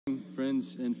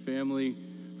friends and family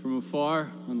from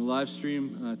afar on the live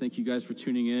stream. Thank you guys for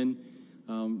tuning in.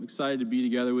 Excited to be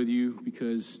together with you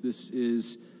because this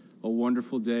is a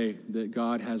wonderful day that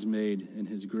God has made, and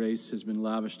his grace has been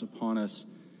lavished upon us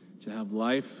to have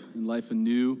life and life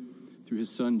anew through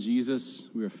his son Jesus.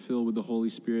 We are filled with the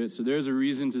Holy Spirit. So there's a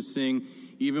reason to sing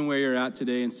even where you're at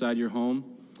today inside your home.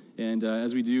 And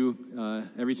as we do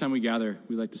every time we gather,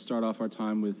 we like to start off our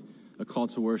time with a call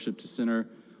to worship, to center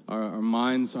our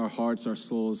minds, our hearts, our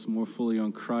souls more fully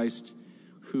on Christ,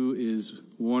 who is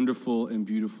wonderful and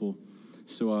beautiful.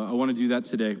 So I want to do that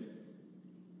today.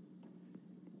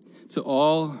 To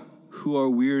all who are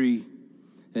weary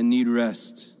and need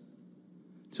rest,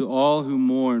 to all who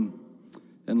mourn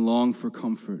and long for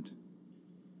comfort,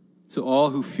 to all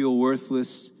who feel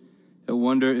worthless and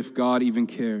wonder if God even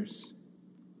cares,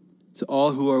 to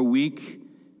all who are weak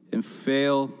and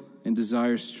fail and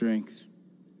desire strength,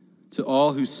 to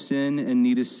all who sin and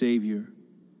need a Savior,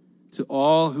 to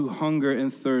all who hunger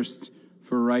and thirst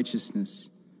for righteousness,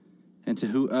 and to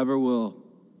whoever will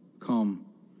come.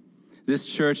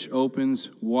 This church opens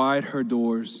wide her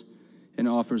doors and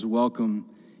offers welcome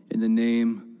in the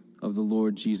name of the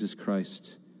Lord Jesus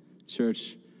Christ.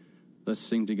 Church, let's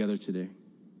sing together today.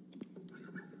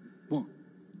 1,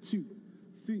 2,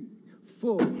 3,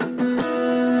 4.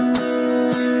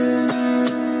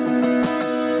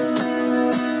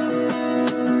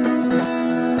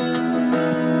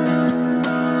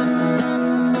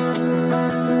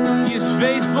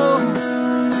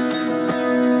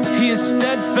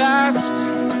 Steadfast,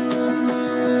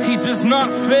 he does not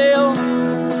fail,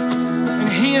 and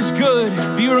he is good.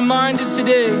 Be reminded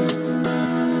today.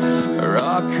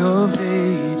 Rock of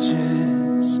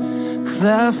ages,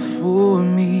 cleft for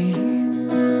me.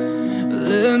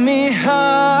 Let me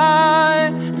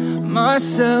hide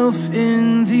myself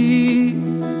in thee.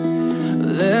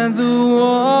 Let the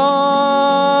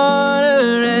water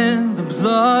and the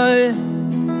blood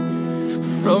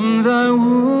from thy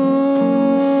wounded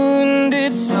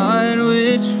side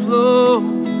which flow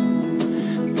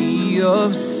be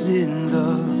of sin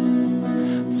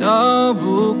the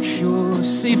double cure.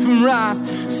 Save from wrath,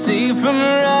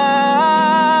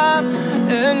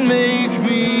 and make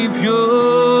me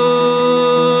pure.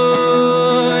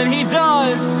 And he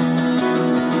does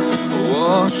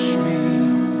wash me,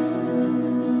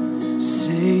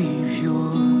 Savior,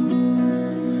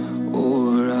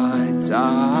 or I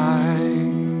die.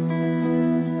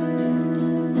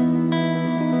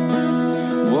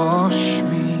 Wash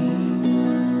me,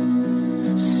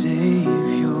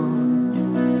 Savior,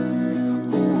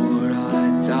 or I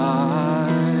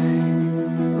die.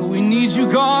 We need you,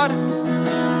 God.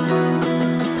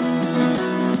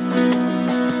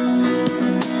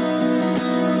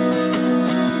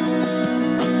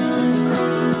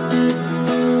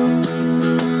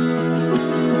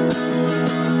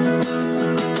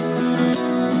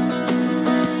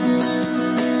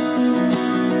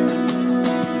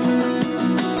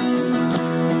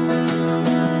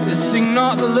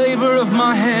 Not the labor of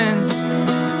my hands,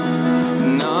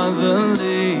 not the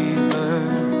labor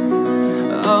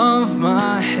of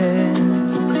my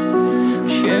hands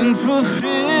can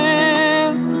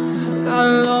fulfill thy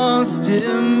lost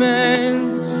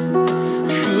demands.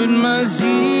 Could my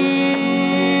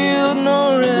zeal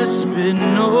no respite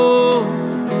know?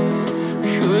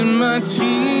 Could my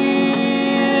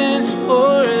tears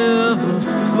forever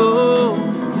flow?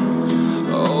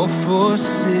 Oh, for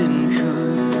sin could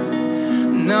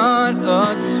not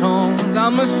atone. Thou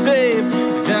must save,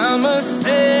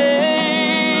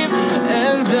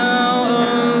 and thou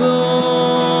alone.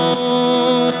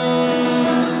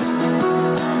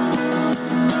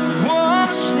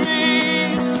 Wash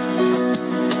me,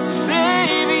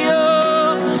 Savior,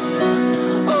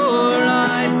 or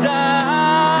I die.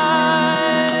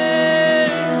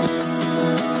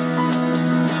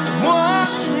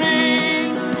 Wash me,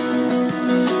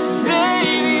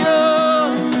 Savior,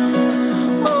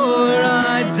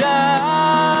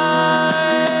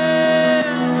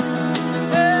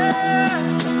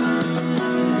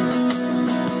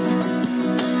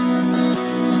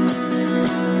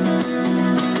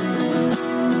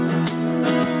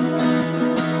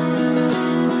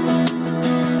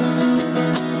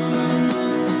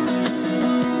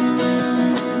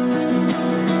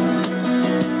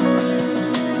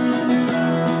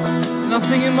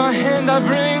 nothing in my hand I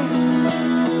bring,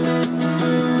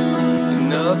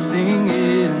 nothing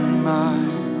in my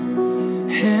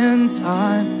hands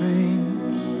I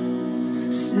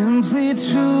bring, simply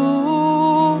to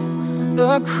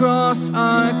the cross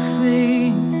I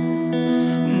cling.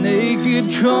 Naked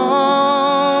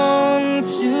come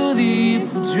to thee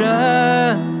for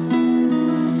dress,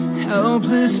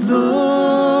 helpless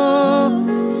look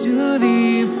to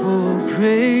thee for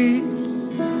grace,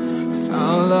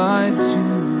 found light to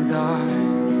thy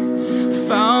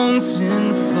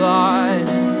fountain fly.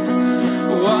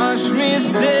 Wash me,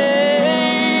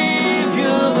 Savior,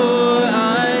 Lord,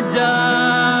 I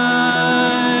die.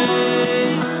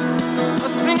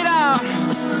 Let's sing it out.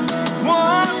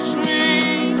 Wash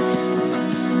me,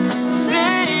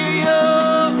 Savior,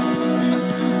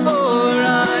 Lord,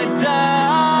 I die.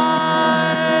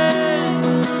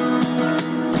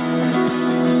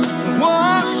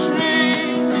 Wash me,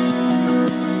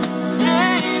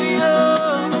 Savior,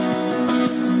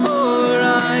 Lord, I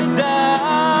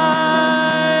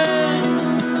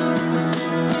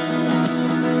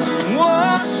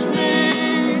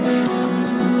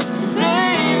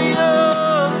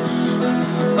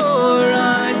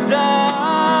die.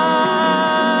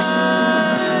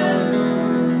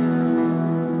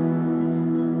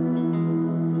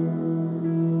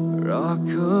 Rock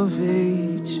of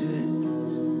ages,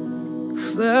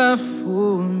 cleft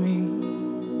for me,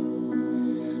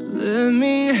 let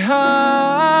me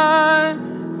hide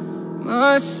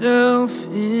myself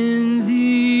in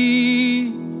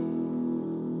thee.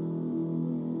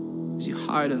 As you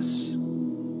hide us,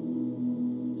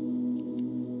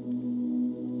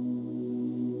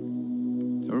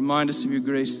 remind us of your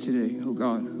grace today, oh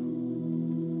God.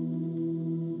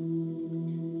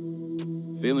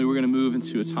 Family, we're going to move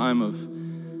into a time of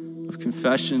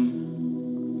confession.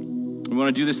 We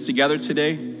want to do this together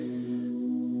today.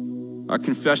 Our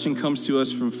confession comes to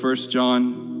us from 1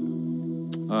 John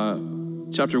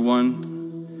chapter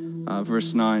 1,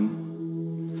 verse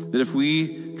 9. That if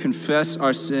we confess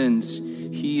our sins,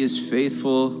 he is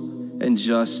faithful and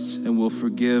just and will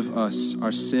forgive us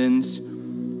our sins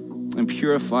and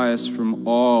purify us from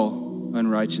all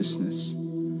unrighteousness.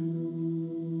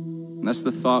 And that's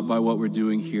the thought by what we're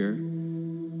doing here.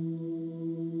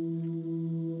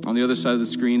 On the other side of the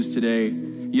screens today,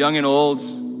 young and old,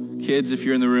 kids, if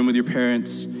you're in the room with your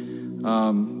parents,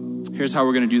 here's how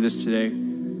we're going to do this today.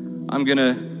 I'm going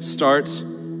to start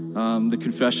the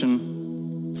confession,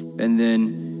 and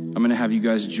then I'm going to have you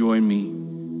guys join me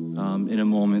in a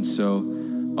moment. So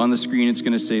on the screen, it's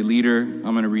going to say leader.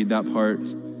 I'm going to read that part.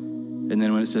 And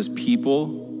then when it says people,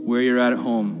 where you're at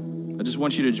home, I just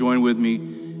want you to join with me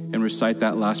and recite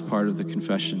that last part of the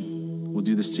confession. We'll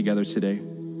do this together today.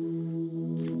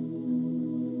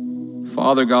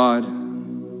 Father God,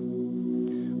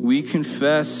 we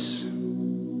confess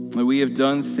that we have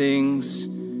done things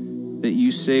that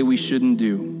you say we shouldn't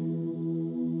do.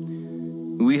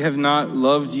 We have not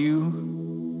loved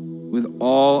you with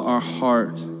all our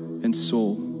heart and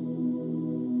soul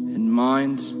and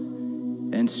mind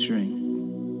and strength.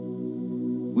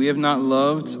 We have not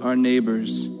loved our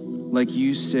neighbors like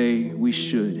you say we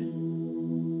should.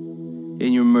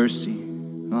 In your mercy,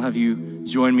 I'll have you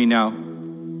join me now.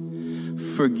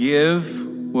 Forgive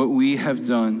what we have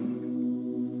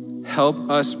done. Help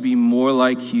us be more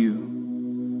like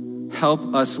you.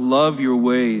 Help us love your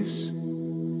ways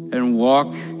and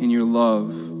walk in your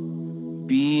love,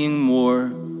 being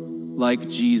more like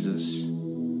Jesus.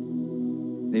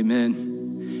 Amen.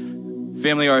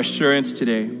 Family, our assurance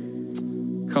today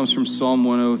comes from Psalm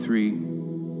 103,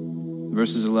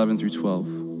 verses 11 through 12.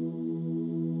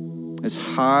 As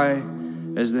high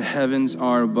as the heavens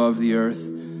are above the earth,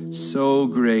 so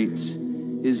great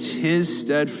is his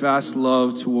steadfast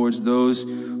love towards those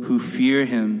who fear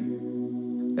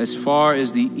him. As far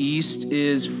as the east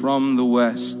is from the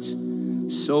west,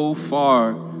 so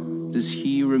far does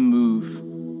he remove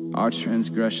our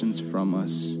transgressions from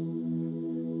us.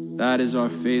 That is our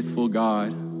faithful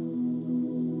God,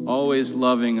 always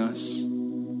loving us,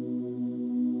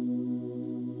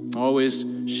 always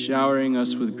showering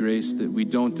us with grace that we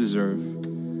don't deserve.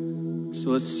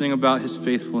 So let's sing about his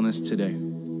faithfulness today.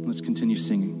 Let's continue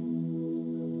singing.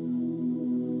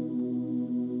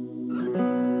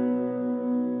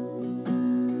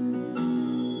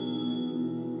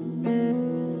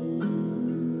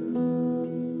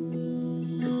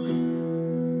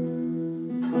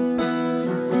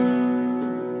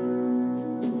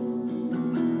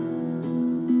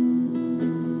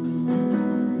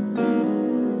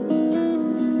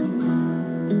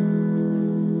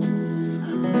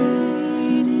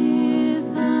 Great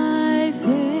is thy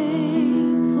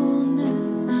faithfulness.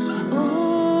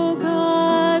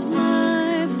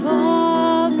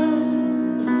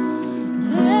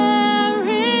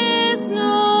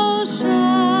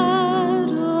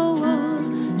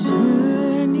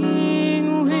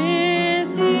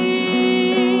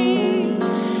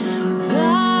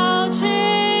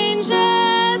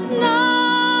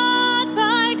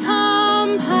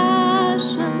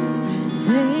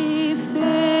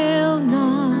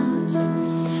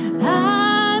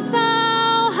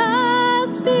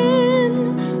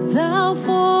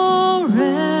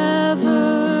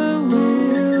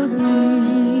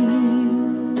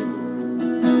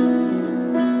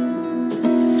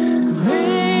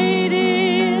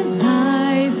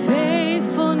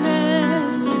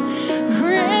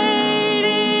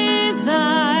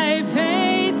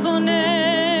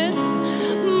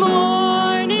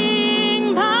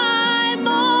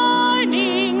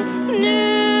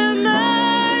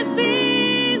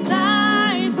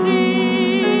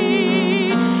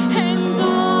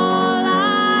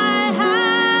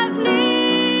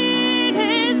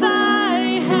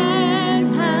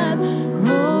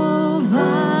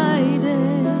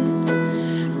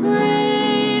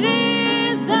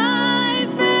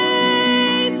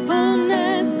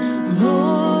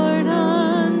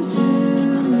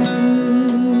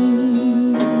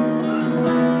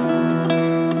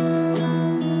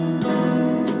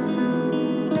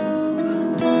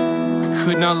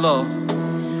 not love.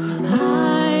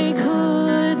 I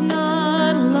could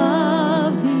not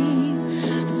love thee,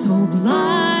 so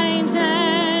blind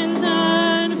and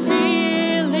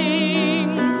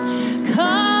unfeeling.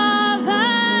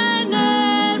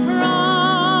 Covenant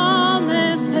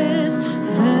promises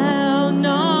fell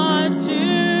not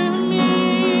to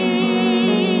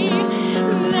me.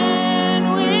 Then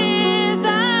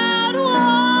without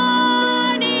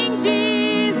warning,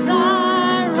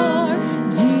 desire or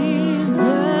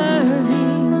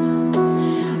deserving,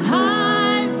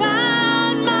 I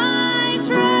found my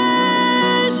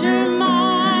treasure,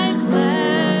 my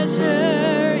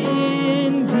pleasure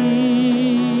in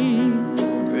thee.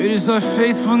 Great is thy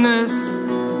faithfulness.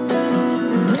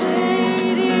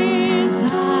 Great is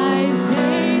thy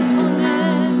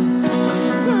faithfulness.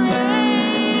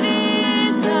 Great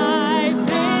is thy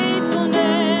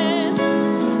faithfulness.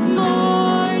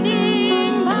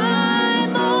 Morning by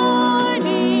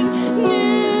morning,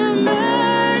 new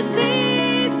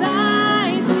mercies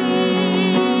I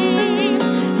see.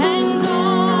 And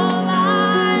all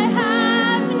I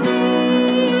have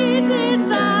needed,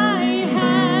 thy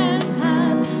hand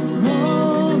hath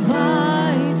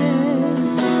provided.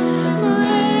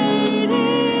 Great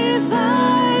is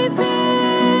thy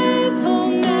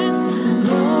faithfulness,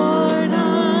 Lord,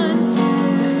 unto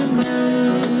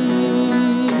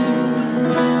me.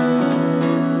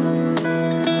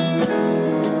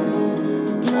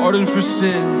 Pardon for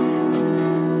sin.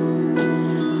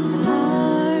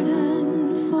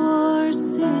 Pardon for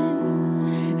sin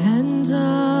and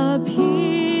a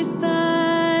peace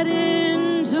that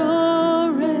endureth.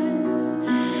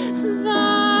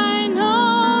 Thine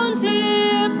own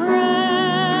dear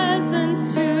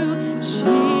presence to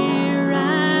cheer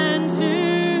and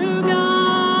to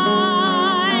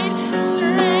guide.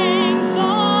 Strength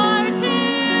for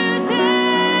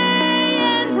today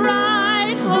and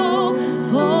bright hope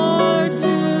for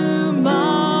tomorrow.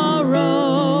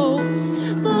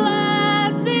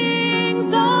 Blessings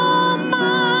all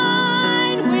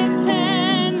mine with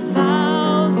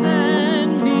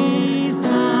 10,000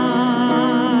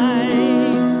 beside.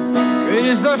 Great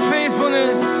is thy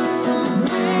faithfulness.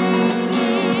 Great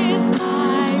is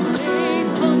thy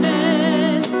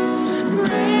faithfulness.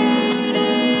 Great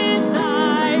is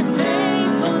thy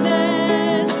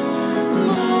faithfulness.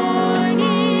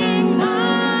 Morning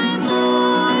by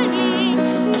morning,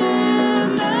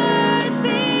 new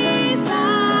mercies I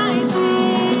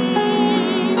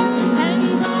see.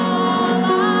 And all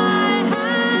I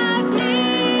have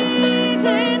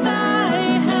needed, thy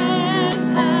hand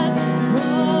hath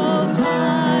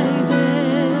provided.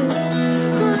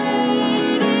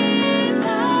 Great is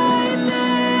thy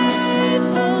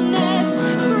faithfulness.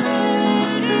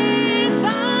 Great is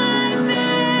thy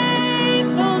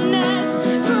faithfulness.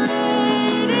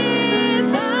 Great is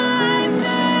thy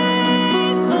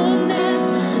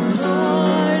faithfulness,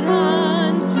 Lord,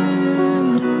 unto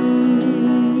me.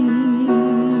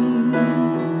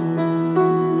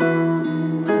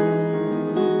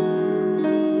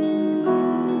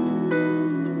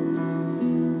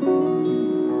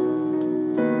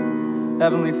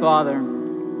 Heavenly Father,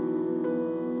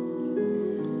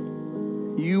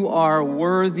 you are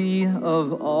worthy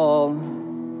of all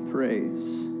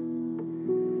praise.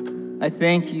 I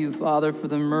thank you, Father, for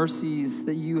the mercies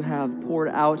that you have poured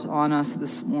out on us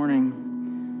this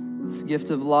morning. This gift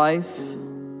of life,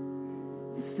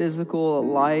 physical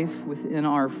life within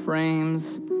our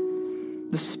frames,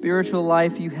 the spiritual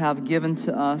life you have given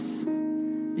to us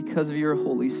because of your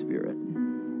Holy Spirit.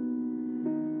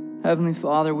 Heavenly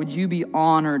Father, would you be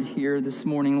honored here this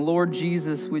morning? Lord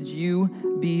Jesus, would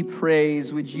you be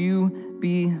praised? Would you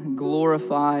be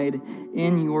glorified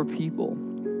in your people?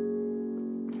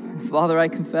 Father, I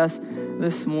confess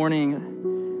this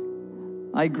morning,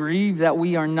 I grieve that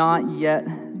we are not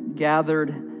yet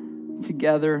gathered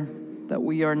together, that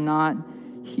we are not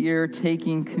here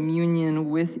taking communion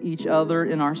with each other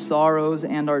in our sorrows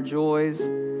and our joys.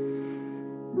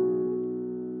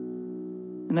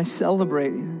 And I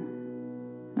celebrate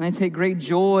and I take great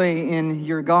joy in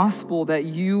your gospel that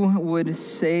you would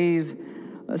save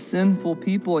a sinful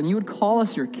people and you would call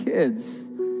us your kids.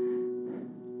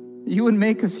 You would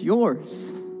make us yours.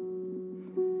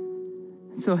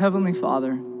 And so, Heavenly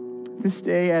Father, this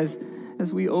day as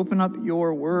we open up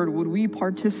your word, would we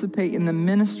participate in the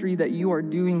ministry that you are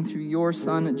doing through your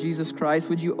Son, Jesus Christ?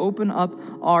 Would you open up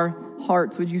our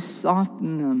hearts? Would you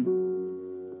soften them?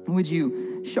 Would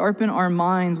you sharpen our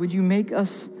minds? Would you make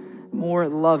us more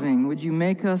loving? Would you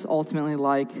make us ultimately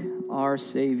like our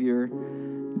Savior,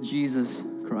 Jesus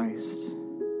Christ?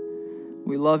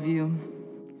 We love you.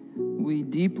 We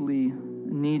deeply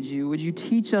need you. Would you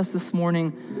teach us this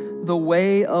morning the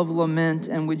way of lament,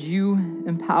 and would you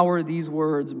empower these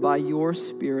words by your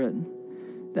Spirit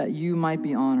that you might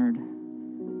be honored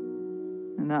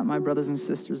and that my brothers and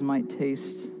sisters might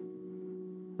taste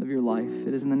of your life.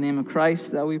 It is in the name of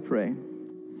Christ that we pray.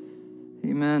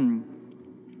 Amen.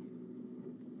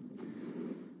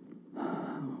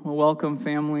 Well, welcome,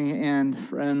 family and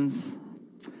friends.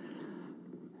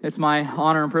 It's my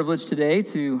honor and privilege today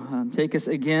to take us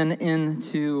again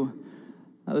into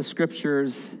the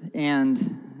Scriptures,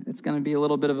 and it's going to be a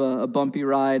little bit of a bumpy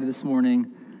ride this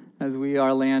morning as we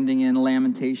are landing in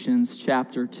Lamentations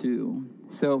chapter 2.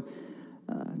 So,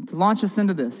 to launch us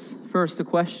into this, first, a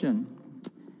question.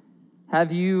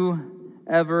 Have you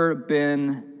ever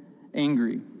been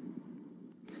angry?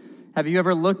 Have you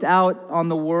ever looked out on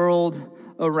the world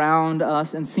around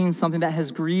us and seen something that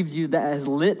has grieved you, that has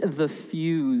lit the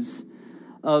fuse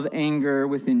of anger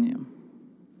within you?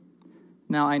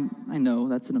 Now, I know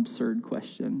that's an absurd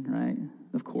question, right?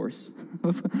 Of course.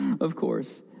 Of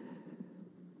course.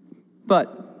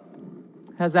 But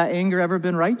has that anger ever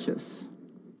been righteous?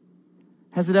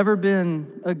 Has it ever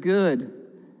been a good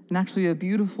and actually a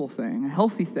beautiful thing, a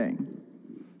healthy thing?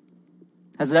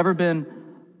 Has it ever been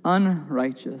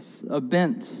unrighteous, a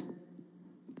bent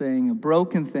thing, a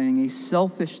broken thing, a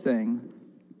selfish thing?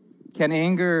 Can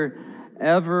anger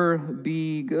ever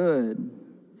be good?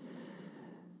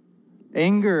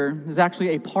 Anger is actually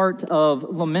a part of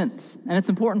lament, and it's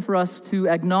important for us to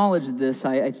acknowledge this,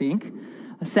 I think.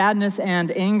 Sadness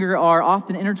and anger are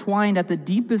often intertwined at the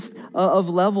deepest of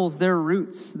levels. Their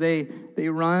roots, they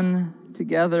run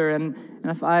together, and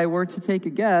if I were to take a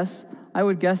guess, I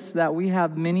would guess that we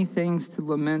have many things to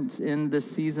lament in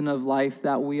this season of life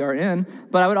that we are in,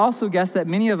 but I would also guess that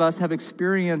many of us have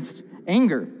experienced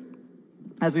anger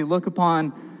as we look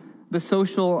upon the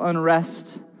social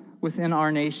unrest within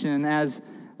our nation, as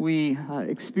we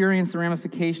experience the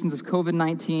ramifications of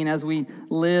COVID-19, as we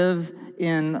live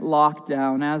in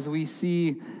lockdown, as we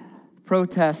see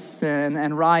protests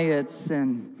and riots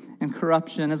and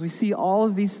corruption, as we see all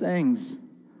of these things.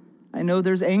 I know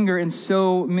there's anger in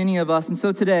so many of us. And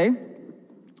so today,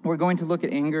 we're going to look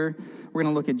at anger, we're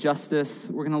going to look at justice,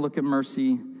 we're going to look at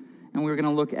mercy, and we're going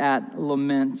to look at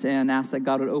lament and ask that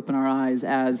God would open our eyes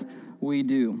as we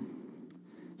do.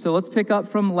 So let's pick up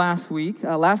from last week.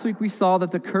 Last week we saw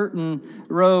that the curtain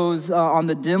rose on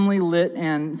the dimly lit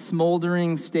and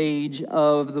smoldering stage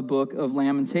of the book of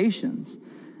Lamentations.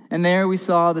 And there we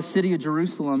saw the city of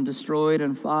Jerusalem destroyed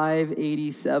in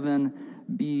 587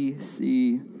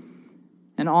 BC.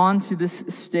 And onto this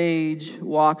stage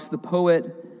walks the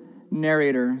poet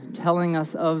narrator, telling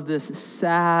us of this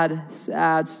sad,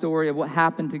 sad story of what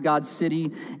happened to God's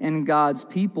city and God's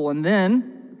people. And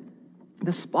then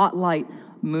the spotlight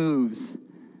moves,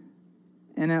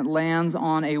 and it lands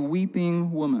on a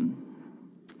weeping woman.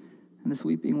 And this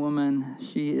weeping woman,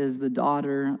 she is the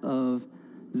daughter of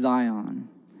Zion,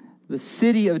 the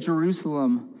city of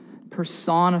Jerusalem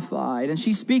personified. And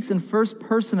she speaks in first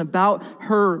person about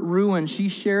her ruin. She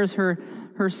shares her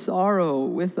sorrow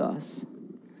with us.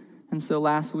 And so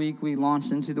last week we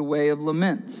launched into the way of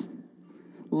lament.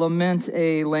 Lament,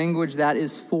 a language that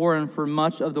is foreign for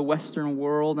much of the Western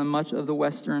world and much of the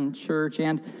Western church.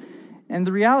 And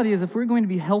the reality is, if we're going to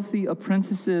be healthy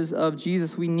apprentices of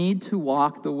Jesus, we need to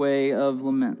walk the way of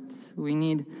lament. We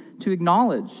need to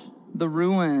acknowledge the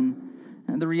ruin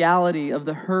and the reality of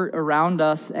the hurt around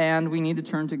us, and we need to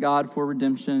turn to God for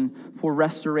redemption, for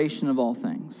restoration of all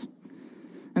things.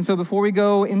 And so before we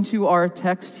go into our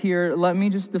text here, let me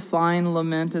just define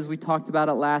lament as we talked about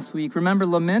it last week. Remember,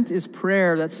 lament is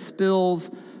prayer that spills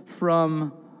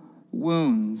from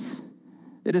wounds.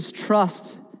 It is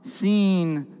trust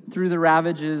seen through the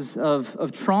ravages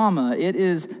of trauma. It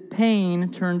is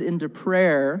pain turned into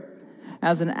prayer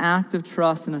as an act of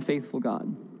trust in a faithful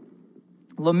God.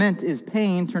 Lament is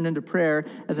pain turned into prayer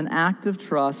as an act of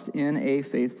trust in a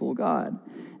faithful God.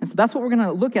 And so that's what we're going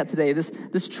to look at today,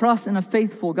 this trust in a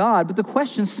faithful God. But the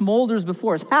question smolders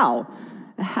before us, how?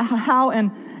 How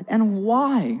and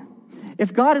why?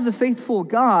 If God is a faithful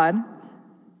God,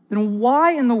 then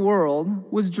why in the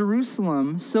world was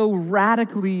Jerusalem so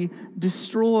radically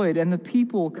destroyed and the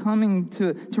people coming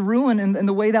to ruin in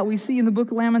the way that we see in the book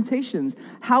of Lamentations?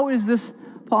 How is this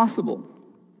possible?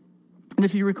 And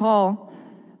if you recall,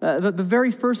 the very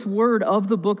first word of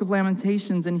the book of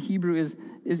Lamentations in Hebrew is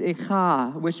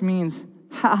echa, which means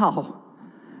how.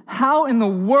 How in the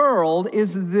world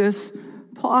is this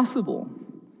possible?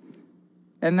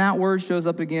 And that word shows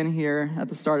up again here at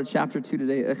the start of chapter 2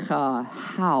 today, echa,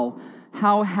 how.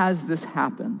 How has this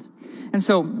happened? And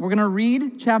so we're going to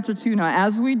read chapter 2. Now,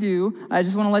 as we do, I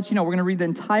just want to let you know, we're going to read the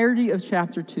entirety of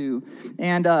chapter 2.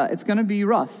 And it's going to be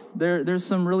rough. There's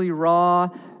some really raw,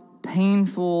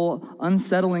 painful,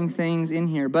 unsettling things in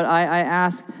here. But I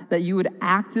ask that you would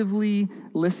actively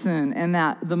listen, and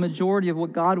that the majority of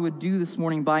what God would do this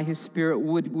morning by His Spirit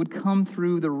would come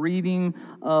through the reading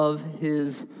of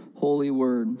His holy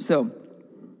word. So,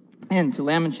 into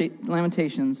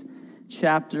Lamentations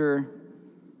chapter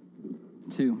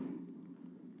 2.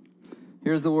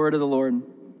 Here's the word of the Lord.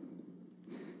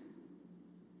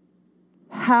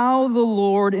 How the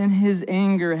Lord in His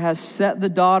anger has set the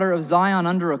daughter of Zion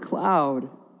under a cloud.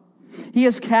 He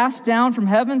has cast down from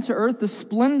heaven to earth the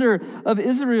splendor of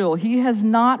Israel. He has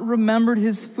not remembered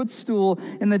His footstool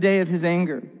in the day of His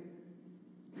anger.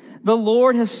 The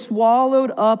Lord has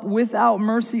swallowed up without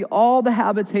mercy all the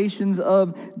habitations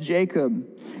of Jacob.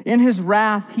 In His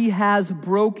wrath, He has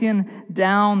broken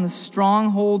down the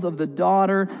strongholds of the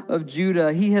daughter of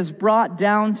Judah. He has brought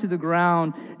down to the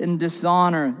ground in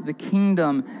dishonor the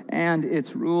kingdom and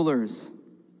its rulers.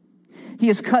 He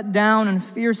has cut down in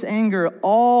fierce anger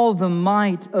all the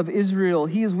might of Israel.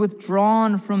 He has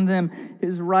withdrawn from them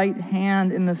His right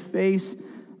hand in the face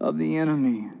of the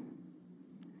enemy.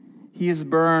 He is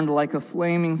burned like a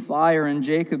flaming fire in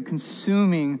Jacob,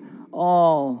 consuming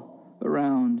all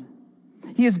around.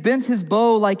 He has bent His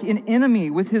bow like an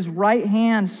enemy, with His right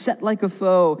hand set like a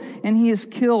foe, and He has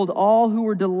killed all who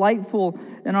were delightful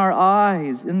in our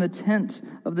eyes. In the tent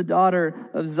of the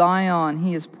daughter of Zion,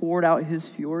 He has poured out His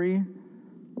fury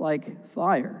like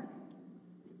fire.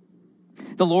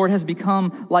 The Lord has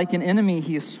become like an enemy.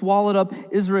 He has swallowed up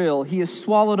Israel. He has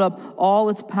swallowed up all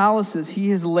its palaces. He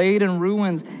has laid in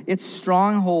ruins its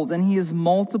strongholds, and He has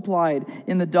multiplied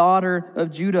in the daughter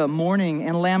of Judah mourning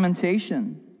and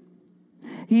lamentation.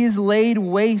 He has laid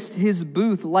waste His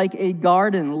booth like a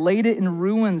garden, laid it in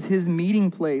ruins, His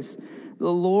meeting place.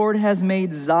 The Lord has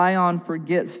made Zion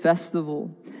forget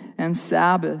festival and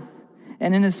Sabbath,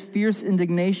 and in His fierce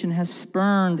indignation has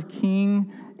spurned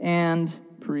king and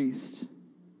priest.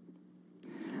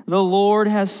 The Lord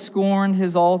has scorned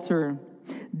His altar,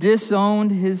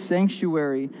 disowned His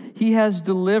sanctuary. He has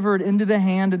delivered into the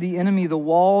hand of the enemy the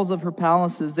walls of her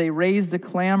palaces. They raised a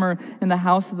clamor in the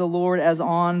house of the Lord as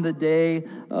on the day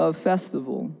of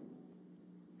festival.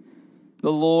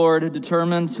 The Lord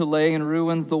determined to lay in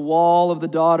ruins the wall of the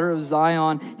daughter of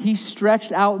Zion. He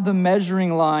stretched out the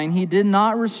measuring line. He did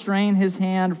not restrain His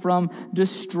hand from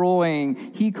destroying.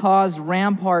 He caused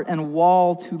rampart and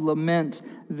wall to lament.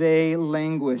 They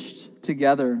languished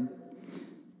together.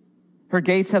 Her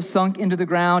gates have sunk into the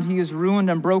ground. He has ruined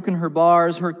and broken her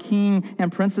bars. Her king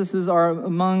and princesses are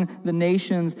among the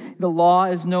nations. The law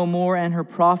is no more, and her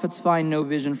prophets find no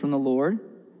vision from the Lord.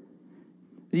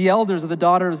 The elders of the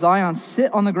daughter of Zion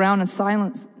sit on the ground in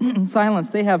silence.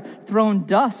 They have thrown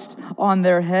dust on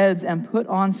their heads and put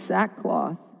on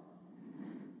sackcloth.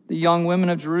 The young women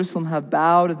of Jerusalem have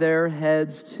bowed their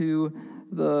heads to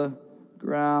the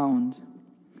ground.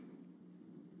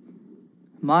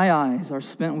 My eyes are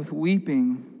spent with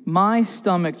weeping. My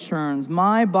stomach churns.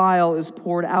 My bile is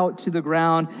poured out to the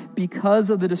ground because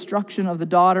of the destruction of the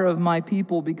daughter of my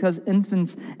people, because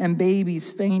infants and babies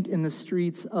faint in the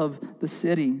streets of the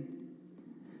city.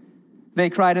 They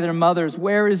cry to their mothers,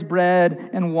 "Where is bread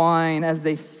and wine?" as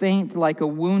they faint like a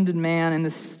wounded man in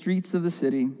the streets of the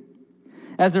city,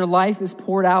 as their life is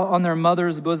poured out on their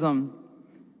mother's bosom.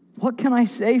 What can I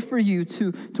say for you?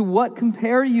 To what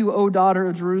compare you, O daughter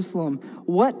of Jerusalem?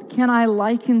 What can I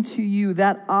liken to you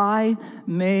that I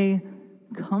may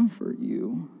comfort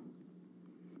you?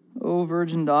 O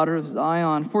virgin daughter of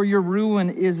Zion, for your ruin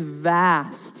is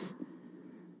vast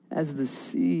as the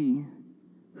sea.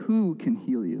 Who can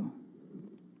heal you?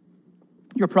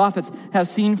 Your prophets have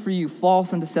seen for you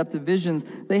false and deceptive visions.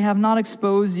 They have not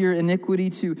exposed your iniquity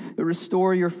to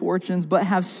restore your fortunes, but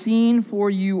have seen for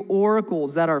you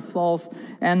oracles that are false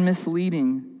and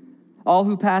misleading. All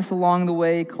who pass along the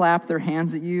way clap their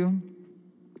hands at you.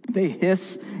 They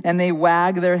hiss and they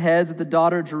wag their heads at the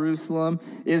daughter of Jerusalem.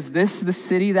 Is this the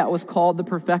city that was called the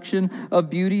perfection of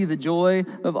beauty, the joy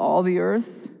of all the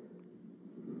earth?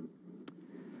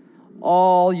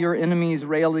 All your enemies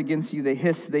rail against you. They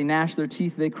hiss, they gnash their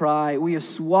teeth, they cry, "We have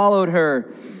swallowed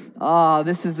her. Ah,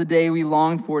 this is the day we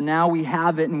longed for. Now we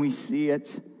have it and we see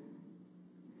it."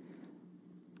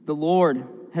 The Lord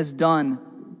has done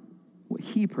what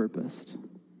He purposed.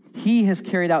 He has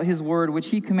carried out His word, which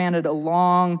He commanded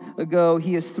long ago.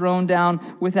 He has thrown down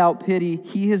without pity.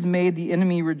 He has made the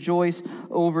enemy rejoice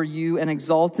over you and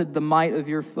exalted the might of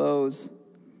your foes.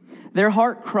 Their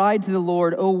heart cried to the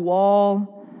Lord, "O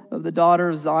wall of the daughter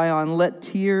of Zion. Let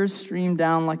tears stream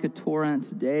down like a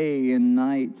torrent day and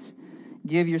night.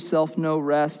 Give yourself no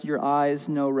rest, your eyes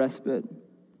no respite.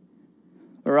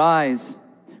 Arise,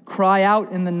 cry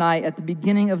out in the night. At the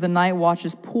beginning of the night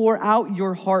watches, pour out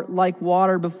your heart like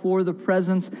water before the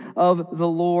presence of the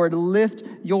Lord. Lift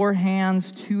your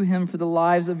hands to him for the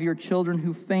lives of your children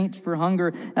who faint for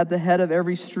hunger at the head of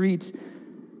every street.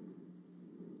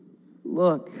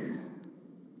 Look,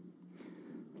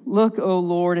 O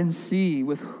Lord, and see,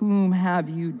 with whom have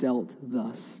you dealt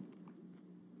thus?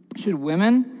 Should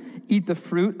women eat the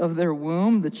fruit of their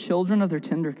womb, the children of their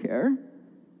tender care?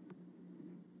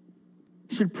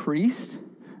 Should priest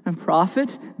and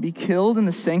prophet be killed in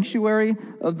the sanctuary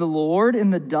of the Lord? In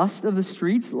the dust of the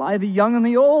streets lie the young and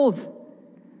the old.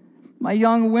 My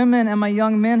young women and my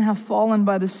young men have fallen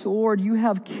by the sword. You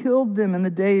have killed them in the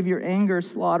day of your anger,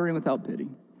 slaughtering without pity.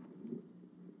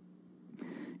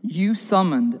 You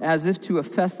summoned, as if to a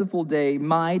festival day,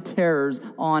 my terrors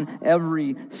on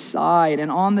every side. And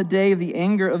on the day of the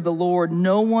anger of the Lord,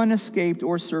 no one escaped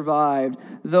or survived.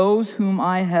 Those whom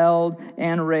I held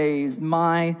and raised,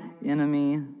 my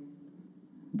enemy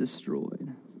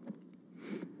destroyed.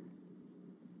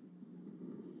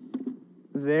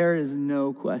 There is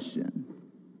no question,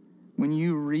 when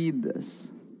you read this,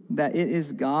 that it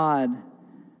is God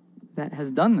that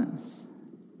has done this.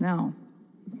 Now,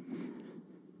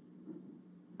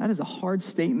 that is a hard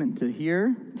statement to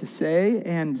hear, to say,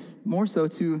 and more so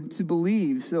to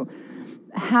believe. So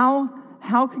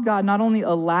how could God not only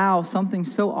allow something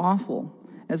so awful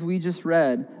as we just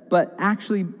read, but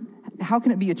actually, how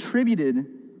can it be attributed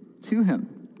to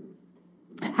him?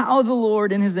 How the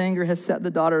Lord in his anger has set the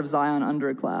daughter of Zion under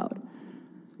a cloud.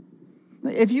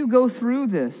 If you go through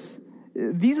this,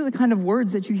 these are the kind of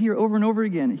words that you hear over and over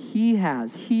again. He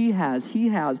has, he has, he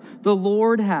has. The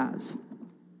Lord has.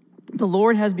 The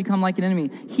Lord has become like an enemy.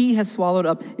 He has swallowed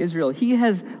up Israel. He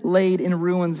has laid in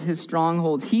ruins his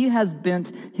strongholds. He has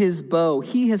bent his bow.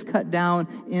 He has cut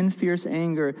down in fierce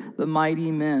anger the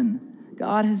mighty men.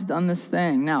 God has done this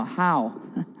thing. Now, how?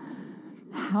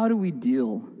 How do we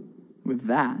deal with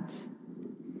that?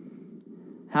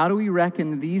 How do we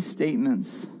reckon these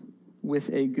statements with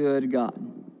a good God?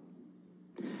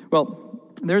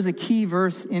 Well, there's a key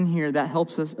verse in here that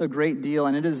helps us a great deal,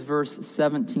 and it is verse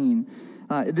 17.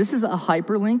 This is a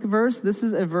hyperlink verse. This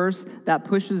is a verse that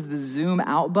pushes the zoom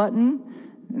out button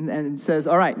and says,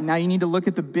 all right, now you need to look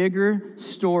at the bigger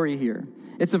story here.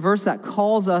 It's a verse that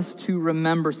calls us to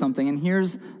remember something. And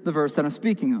here's the verse that I'm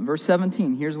speaking of. Verse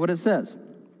 17, here's what it says.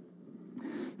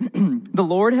 The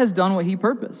Lord has done what he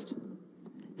purposed.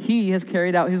 He has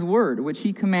carried out his word, which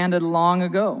he commanded long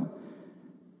ago.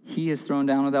 He has thrown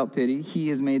down without pity. He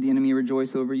has made the enemy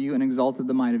rejoice over you and exalted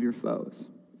the might of your foes.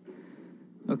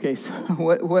 Okay, so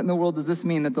what in the world does this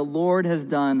mean? That the Lord has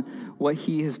done what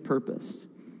he has purposed.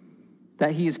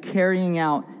 That he is carrying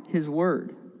out his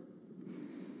word.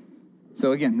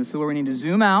 So again, this is where we need to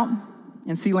zoom out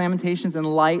and see Lamentations in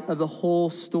light of the whole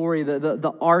story,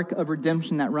 the arc of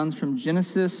redemption that runs from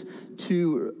Genesis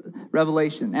to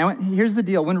Revelation. And here's the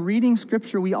deal. When reading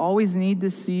Scripture, we always need to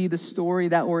see the story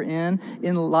that we're in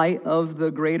light of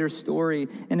the greater story.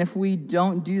 And if we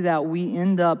don't do that, we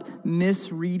end up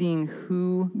misreading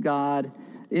who God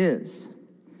is.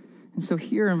 And so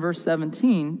here in verse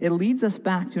 17, it leads us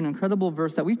back to an incredible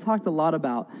verse that we've talked a lot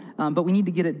about, but we need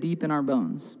to get it deep in our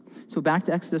bones. So back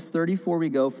to Exodus 34 we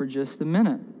go for just a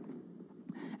minute.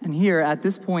 And here, at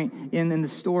this point in the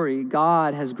story,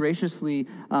 God has graciously,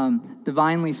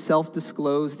 divinely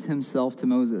self-disclosed himself to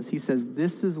Moses. He says,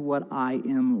 this is what I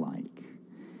am like.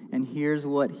 And here's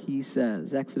what he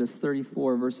says. Exodus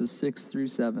 34, verses 6 through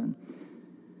 7.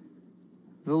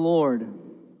 The Lord,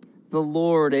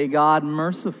 a God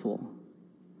merciful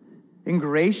and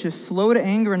gracious, slow to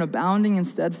anger and abounding in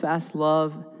steadfast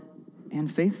love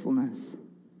and faithfulness,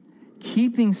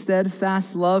 keeping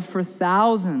steadfast love for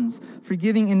thousands,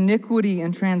 forgiving iniquity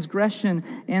and transgression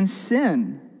and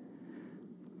sin,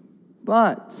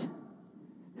 but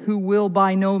who will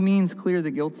by no means clear the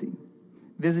guilty,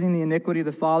 visiting the iniquity of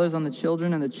the fathers on the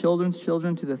children and the children's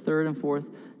children to the third and fourth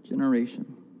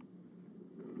generation.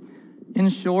 In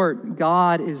short,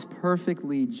 God is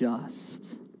perfectly just.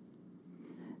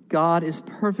 God is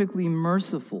perfectly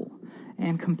merciful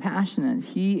and compassionate.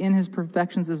 He, in his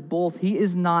perfections, is both. He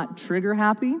is not trigger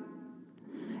happy,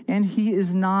 and he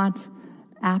is not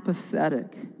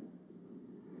apathetic.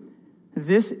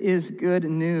 This is good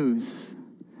news.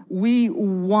 We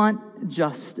want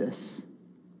justice.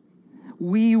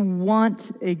 We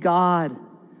want a God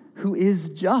who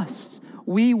is just.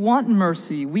 We want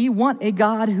mercy. We want a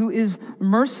God who is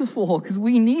merciful because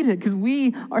we need it, because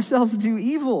we ourselves do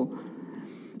evil.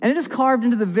 And it is carved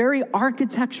into the very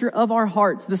architecture of our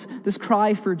hearts, this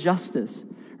cry for justice,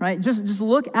 right? Just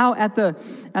look out at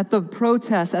the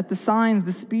protests, at the signs,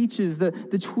 the speeches, the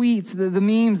tweets, the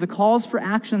memes, the calls for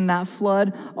action that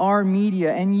flood our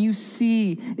media, and you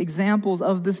see examples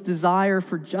of this desire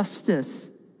for justice.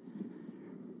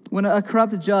 When a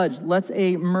corrupt judge lets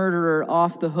a murderer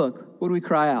off the hook, what do we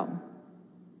cry out?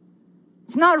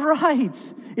 It's not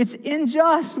right. It's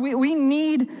unjust. We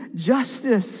need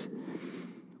justice.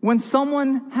 When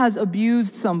someone has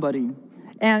abused somebody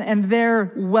and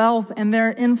their wealth and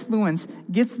their influence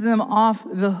gets them off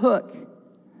the hook,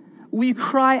 we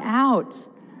cry out.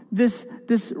 This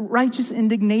righteous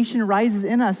indignation rises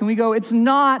in us, and we go, it's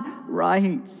not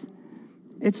right.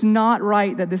 It's not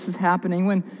right that this is happening.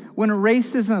 When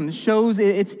racism shows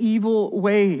its evil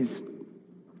ways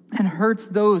and hurts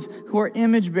those who are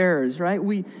image bearers, right?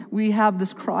 We have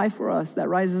this cry for us that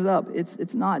rises up.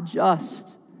 It's not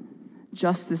just.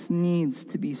 Justice needs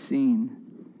to be seen.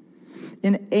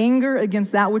 In anger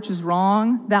against that which is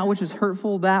wrong, that which is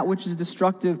hurtful, that which is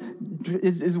destructive,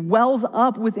 it wells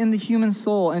up within the human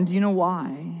soul. And do you know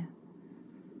why?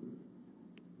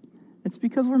 It's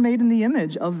because we're made in the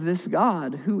image of this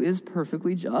God who is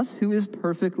perfectly just, who is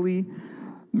perfectly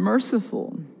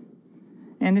merciful.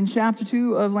 And in chapter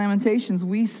 2 of Lamentations,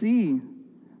 we see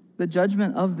the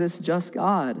judgment of this just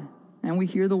God, and we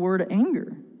hear the word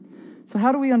anger. So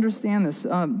how do we understand this?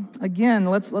 Again,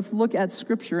 let's look at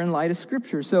Scripture in light of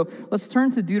Scripture. So let's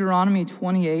turn to Deuteronomy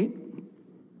 28.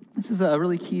 This is a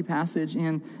really key passage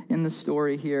in the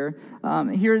story here.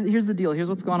 Here's the deal. Here's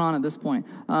what's going on at this point.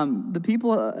 The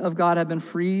people of God have been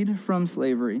freed from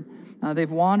slavery.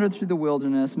 They've wandered through the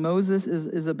wilderness. Moses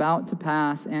is about to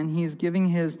pass, and he's giving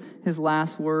his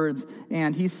last words.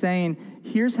 And he's saying,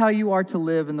 here's how you are to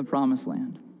live in the promised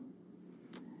land.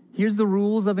 Here's the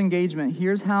rules of engagement.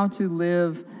 Here's how to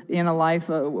live in a life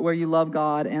where you love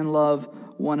God and love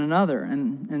one another.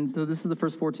 And so this is the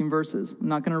first 14 verses. I'm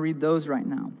not going to read those right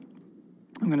now.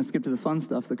 I'm going to skip to the fun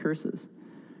stuff, the curses.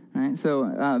 All right?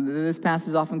 So this passage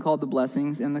is often called the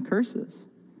blessings and the curses.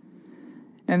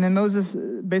 And then Moses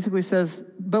basically says,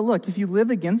 but look, if you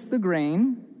live against the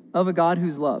grain of a God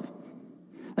who's love,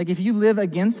 like if you live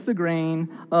against the grain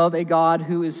of a God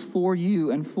who is for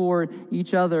you and for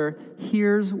each other,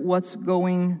 here's what's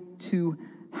going to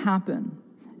happen.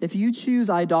 If you choose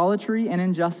idolatry and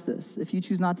injustice, if you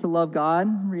choose not to love God,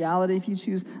 in reality, if you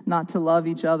choose not to love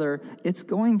each other, it's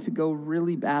going to go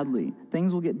really badly.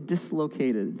 Things will get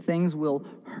dislocated. Things will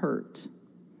hurt.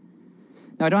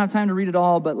 Now, I don't have time to read it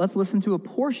all, but let's listen to a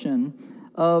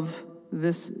portion of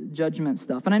this judgment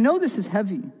stuff. And I know this is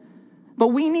heavy, but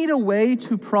we need a way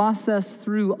to process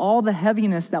through all the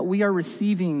heaviness that we are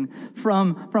receiving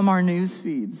from our news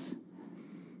feeds.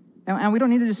 And we don't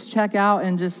need to just check out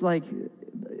and just like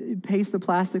paste the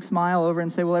plastic smile over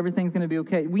and say, well, everything's going to be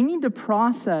okay. We need to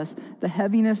process the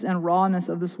heaviness and rawness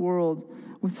of this world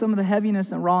with some of the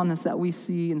heaviness and rawness that we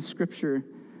see in Scripture,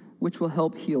 which will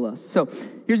help heal us. So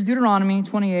here's Deuteronomy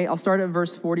 28. I'll start at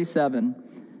verse 47.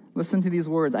 Listen to these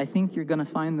words. I think you're going to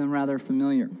find them rather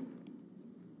familiar.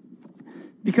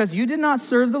 Because you did not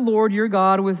serve the Lord your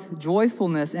God with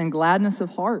joyfulness and gladness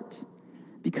of heart,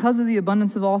 because of the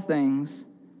abundance of all things,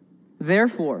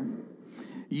 therefore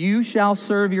you shall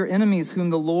serve your enemies, whom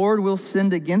the Lord will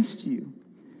send against you,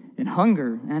 in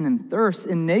hunger and in thirst,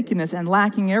 in nakedness and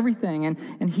lacking everything.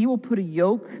 And he will put a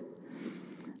yoke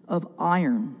of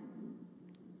iron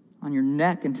on your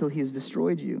neck until he has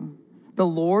destroyed you. The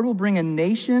Lord will bring a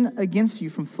nation against you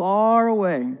from far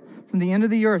away, from the end of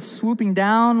the earth, swooping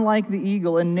down like the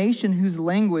eagle, a nation whose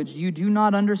language you do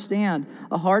not understand,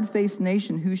 a hard-faced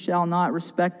nation who shall not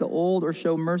respect the old or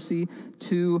show mercy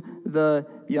to the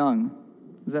young.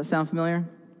 Does that sound familiar?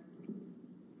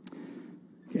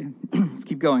 Okay, let's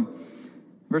keep going.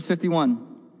 Verse 51.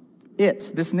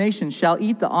 This nation, shall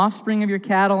eat the offspring of your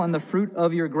cattle and the fruit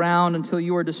of your ground until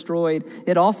you are destroyed.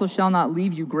 It also shall not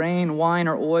leave you grain, wine,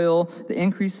 or oil, the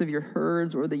increase of your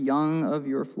herds, or the young of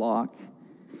your flock,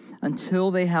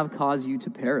 until they have caused you to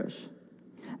perish.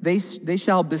 They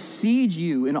shall besiege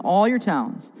you in all your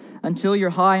towns, until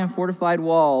your high and fortified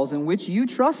walls, in which you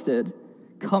trusted,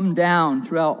 come down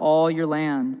throughout all your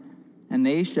land. And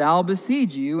they shall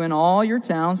besiege you in all your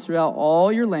towns throughout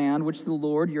all your land, which the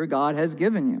Lord your God has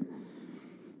given you.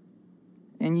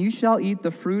 And you shall eat the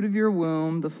fruit of your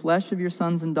womb, the flesh of your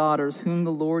sons and daughters, whom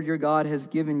the Lord your God has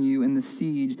given you in the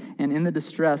siege and in the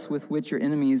distress with which your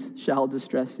enemies shall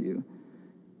distress you.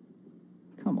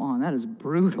 Come on, that is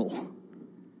brutal.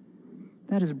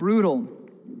 That is brutal.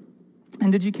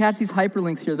 And did you catch these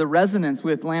hyperlinks here? The resonance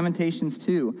with Lamentations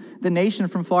 2. The nation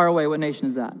from far away, what nation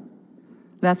is that?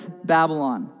 That's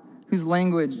Babylon, whose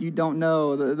language you don't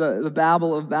know, the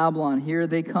babble of Babylon. Here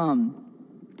they come.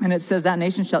 And it says, that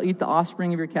nation shall eat the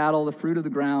offspring of your cattle, the fruit of the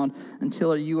ground,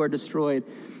 until you are destroyed.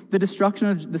 The destruction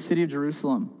of the city of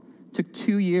Jerusalem took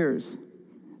 2 years.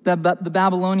 The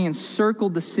Babylonians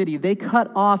circled the city. They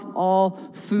cut off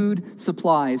all food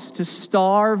supplies to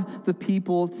starve the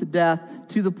people to death,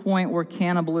 to the point where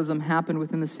cannibalism happened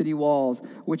within the city walls,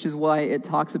 which is why it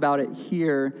talks about it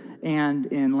here and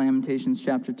in Lamentations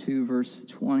chapter 2, verse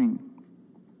 20.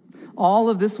 All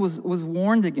of this was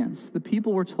warned against. The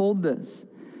people were told this.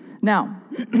 Now,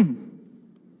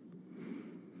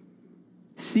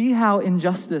 see how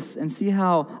injustice and see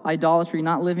how idolatry,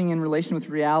 not living in relation with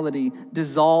reality,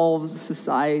 dissolves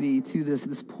society to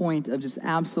this point of just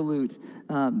absolute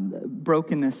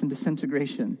brokenness and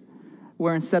disintegration,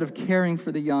 where instead of caring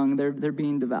for the young, they're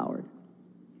being devoured.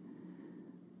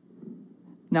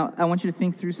 Now, I want you to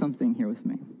think through something here with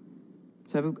me.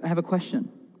 So I have a question.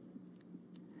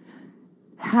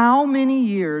 How many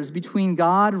years between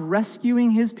God rescuing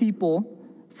his people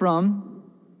from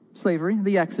slavery,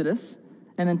 the Exodus,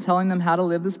 and then telling them how to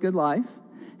live this good life?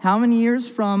 How many years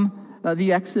from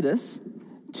the Exodus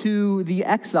to the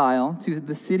exile, to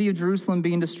the city of Jerusalem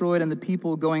being destroyed and the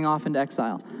people going off into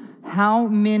exile? How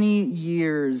many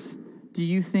years do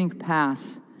you think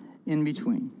pass in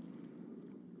between?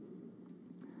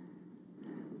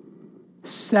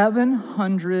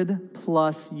 700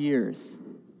 plus years.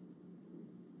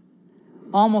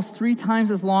 Almost 3 times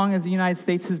as long as the United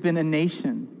States has been a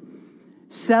nation.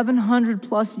 700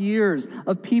 plus years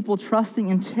of people trusting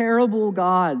in terrible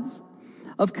gods,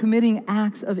 of committing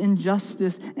acts of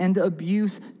injustice and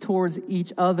abuse towards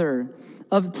each other,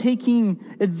 of taking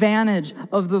advantage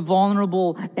of the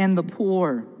vulnerable and the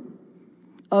poor,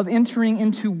 of entering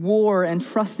into war and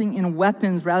trusting in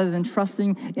weapons rather than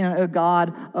trusting in a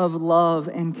God of love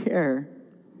and care.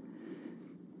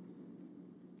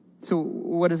 So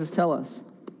what does this tell us?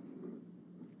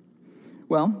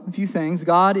 Well, a few things.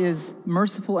 God is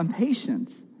merciful and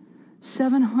patient.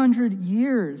 700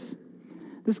 years.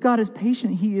 This God is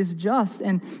patient. He is just.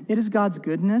 And it is God's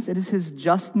goodness. It is his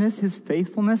justness, his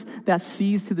faithfulness that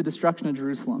sees to the destruction of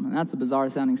Jerusalem. And that's a bizarre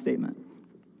sounding statement.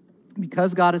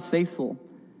 Because God is faithful,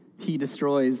 he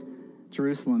destroys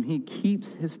Jerusalem. He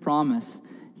keeps his promise.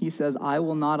 He says, I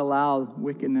will not allow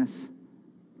wickedness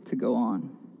to go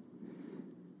on.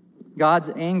 God's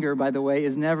anger, by the way,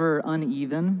 is never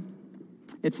uneven.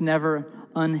 It's never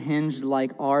unhinged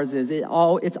like ours is.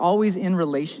 It's always in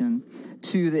relation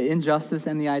to the injustice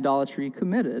and the idolatry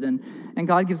committed. And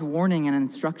God gives warning and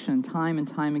instruction time and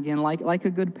time again, like a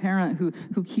good parent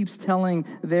who keeps telling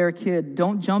their kid,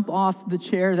 don't jump off the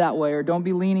chair that way or don't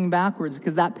be leaning backwards,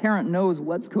 because that parent knows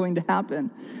what's going to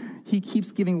happen. He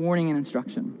keeps giving warning and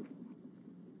instruction.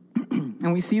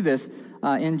 And we see this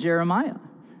in Jeremiah.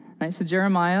 Right? So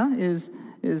Jeremiah is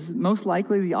most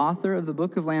likely the author of the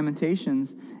book of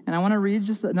Lamentations. And I want to read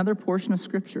just another portion of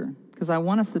Scripture, because I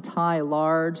want us to tie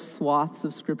large swaths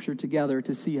of Scripture together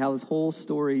to see how this whole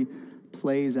story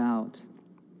plays out.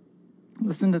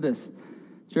 Listen to this.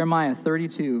 Jeremiah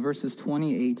 32, verses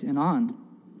 28 and on.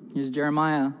 Here's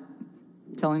Jeremiah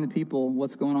telling the people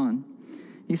what's going on.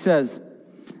 He says,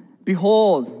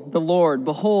 Behold, the Lord,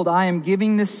 behold, I am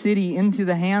giving this city into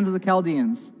the hands of the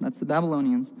Chaldeans, that's the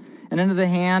Babylonians, and into the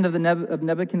hand of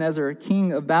Nebuchadnezzar,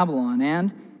 king of Babylon,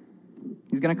 and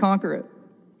he's going to conquer it.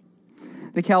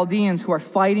 The Chaldeans who are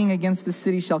fighting against the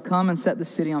city shall come and set the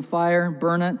city on fire,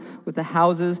 burn it with the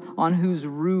houses on whose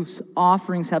roofs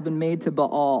offerings have been made to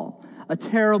Baal, a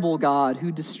terrible god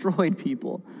who destroyed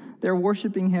people. They're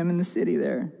worshiping him in the city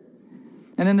there.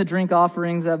 And then the drink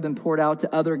offerings that have been poured out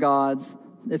to other gods,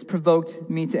 it's provoked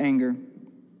me to anger.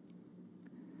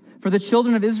 For the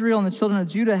children of Israel and the children of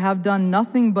Judah have done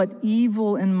nothing but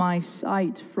evil in my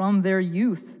sight from their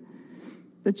youth.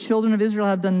 The children of Israel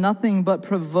have done nothing but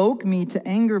provoke me to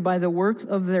anger by the works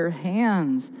of their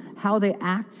hands, how they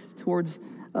act towards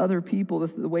other people,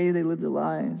 the way they live their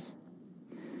lives.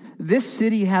 This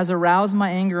city has aroused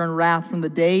my anger and wrath from the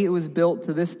day it was built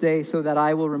to this day, so that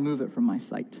I will remove it from my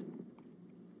sight.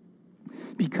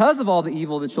 Because of all the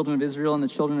evil of the children of Israel and the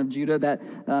children of Judah that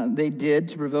they did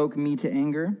to provoke me to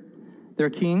anger,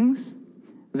 their kings,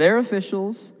 their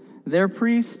officials, their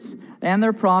priests, and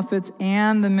their prophets,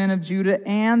 and the men of Judah,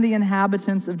 and the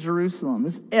inhabitants of Jerusalem.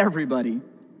 This is everybody.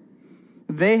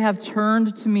 They have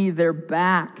turned to me their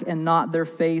back and not their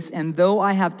face, and though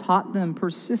I have taught them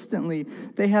persistently,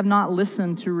 they have not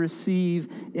listened to receive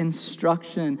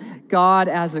instruction. God,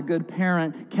 as a good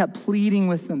parent, kept pleading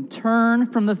with them, turn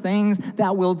from the things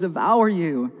that will devour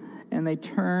you. And they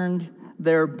turned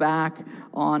their back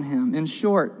on him. In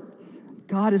short,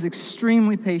 God is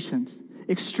extremely patient,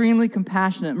 extremely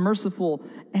compassionate, merciful,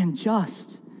 and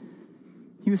just.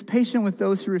 He was patient with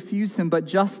those who refused him, but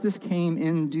justice came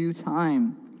in due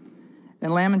time.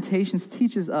 And Lamentations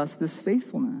teaches us this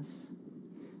faithfulness.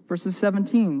 Verses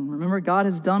 17, remember, God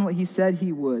has done what he said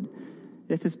he would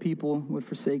if his people would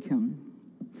forsake him.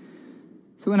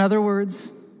 So in other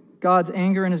words, God's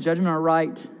anger and his judgment are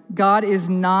right. God is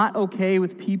not okay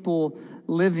with people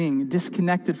living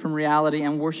disconnected from reality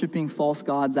and worshiping false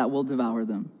gods that will devour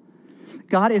them.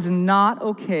 God is not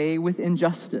okay with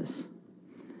injustice.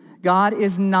 God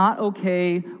is not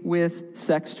okay with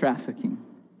sex trafficking.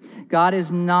 God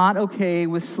is not okay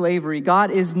with slavery.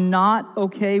 God is not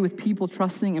okay with people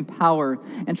trusting in power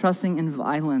and trusting in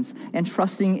violence and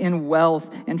trusting in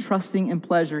wealth and trusting in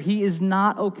pleasure. He is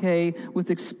not okay with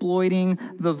exploiting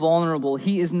the vulnerable.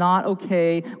 He is not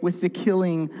okay with the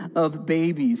killing of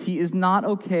babies. He is not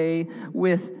okay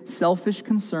with selfish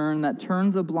concern that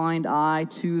turns a blind eye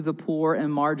to the poor and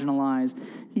marginalized.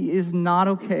 He is not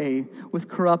okay with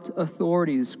corrupt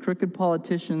authorities, crooked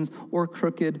politicians, or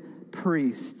crooked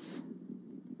priests.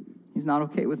 He's not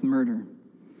okay with murder.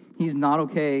 He's not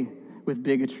okay with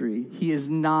bigotry. He is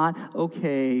not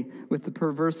okay with the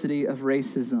perversity of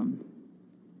racism.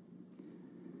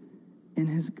 In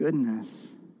his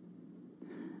goodness,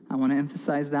 I want to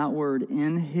emphasize that word,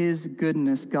 in his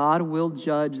goodness, God will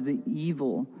judge the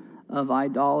evil of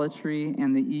idolatry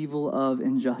and the evil of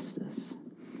injustice.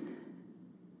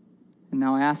 And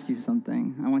now I ask you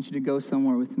something. I want you to go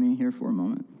somewhere with me here for a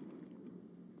moment.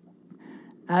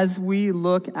 As we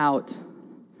look out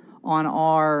on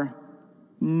our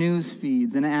news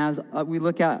feeds and as we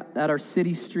look at our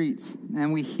city streets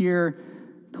and we hear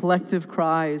collective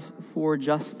cries for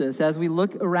justice, as we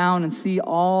look around and see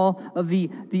all of the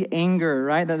anger,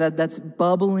 right, that's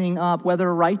bubbling up,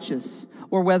 whether righteous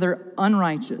or whether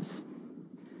unrighteous,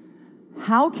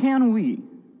 how can we,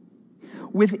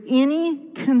 with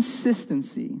any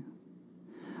consistency,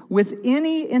 with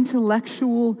any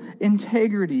intellectual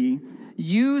integrity,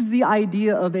 use the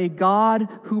idea of a God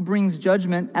who brings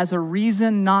judgment as a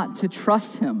reason not to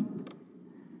trust him?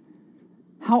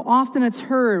 How often it's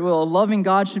heard, well, a loving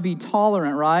God should be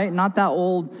tolerant, right? Not that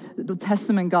Old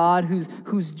Testament God who's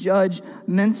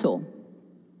judgmental.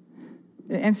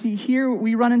 And see, here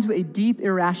we run into a deep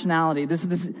irrationality,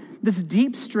 this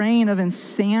deep strain of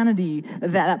insanity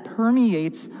that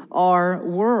permeates our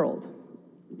world.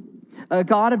 A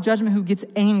God of judgment who gets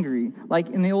angry, like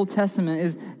in the Old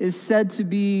Testament, is said to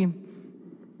be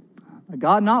a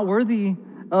God not worthy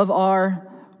of our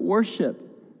worship.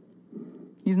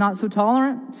 He's not so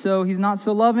tolerant, so he's not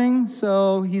so loving,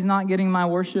 so he's not getting my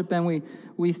worship, and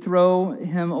we throw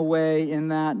him away in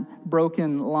that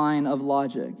broken line of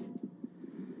logic.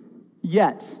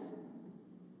 Yet,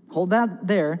 hold that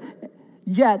there,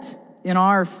 yet in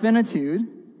our finitude,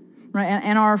 right,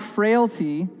 and our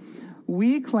frailty,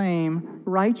 we claim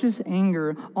righteous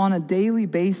anger on a daily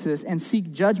basis and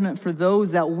seek judgment for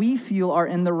those that we feel are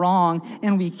in the wrong,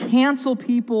 and we cancel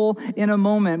people in a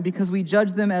moment because we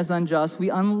judge them as unjust. We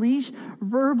unleash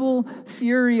verbal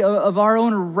fury of our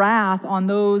own wrath on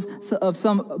those of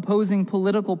some opposing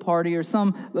political party or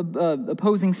some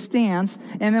opposing stance,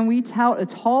 and then we tout a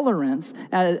tolerance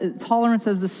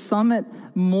as the summit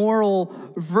moral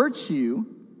virtue.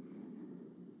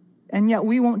 And yet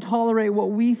we won't tolerate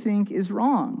what we think is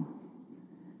wrong.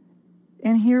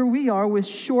 And here we are with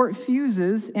short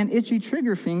fuses and itchy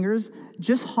trigger fingers,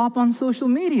 just hop on social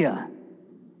media.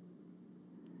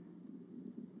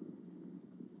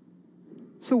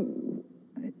 So,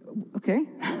 okay,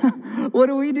 what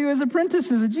do we do as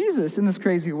apprentices of Jesus in this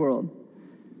crazy world?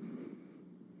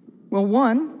 Well,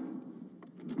 one,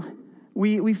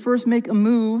 we first make a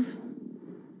move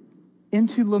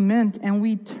into lament, and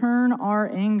we turn our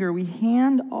anger. We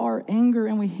hand our anger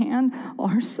and we hand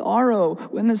our sorrow,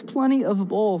 when there's plenty of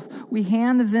both. We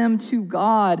hand them to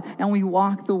God, and we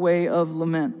walk the way of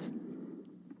lament.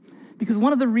 Because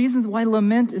one of the reasons why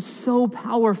lament is so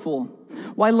powerful,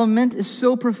 why lament is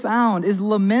so profound, is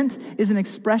lament is an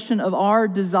expression of our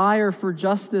desire for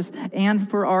justice and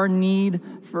for our need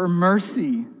for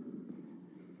mercy.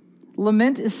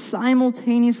 Lament is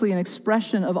simultaneously an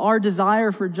expression of our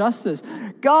desire for justice.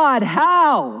 God,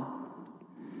 how?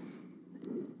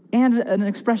 And an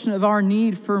expression of our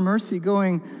need for mercy,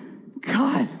 going,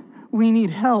 God, we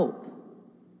need help.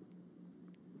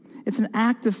 It's an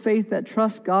act of faith that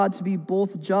trusts God to be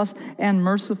both just and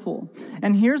merciful.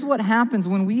 And here's what happens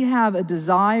when we have a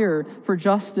desire for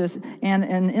justice and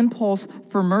an impulse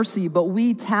for mercy, but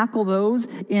we tackle those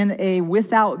in a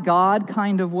without God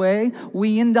kind of way.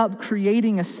 We end up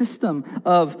creating a system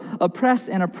of oppressed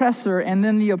and oppressor, and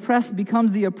then the oppressed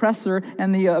becomes the oppressor,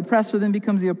 and the oppressor then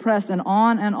becomes the oppressed, and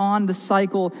on the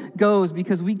cycle goes,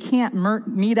 because we can't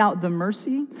mete out the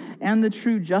mercy and the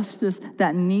true justice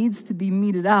that needs to be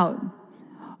meted out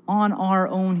on our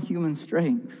own human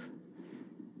strength.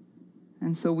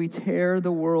 And so we tear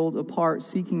the world apart,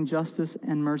 seeking justice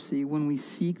and mercy when we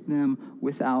seek them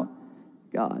without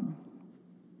God.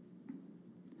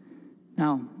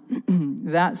 Now,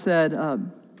 that said,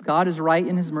 God is right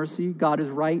in his mercy. God is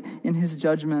right in his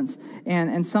judgments.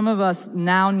 And some of us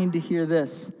now need to hear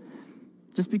this.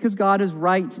 Just because God is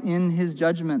right in his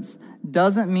judgments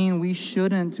doesn't mean we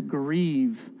shouldn't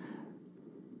grieve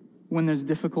when there's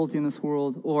difficulty in this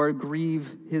world, or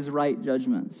grieve his right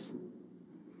judgments.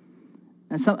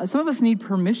 And some of us need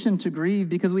permission to grieve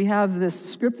because we have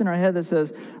this script in our head that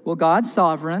says, well, God's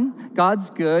sovereign, God's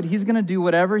good, he's going to do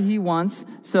whatever he wants,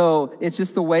 so it's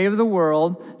just the way of the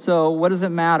world, so what does it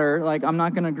matter? Like, I'm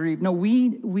not going to grieve. No, we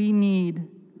need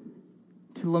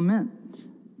to lament.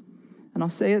 And I'll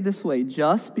say it this way,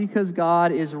 just because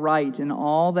God is right in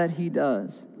all that he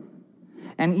does,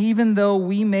 and even though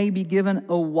we may be given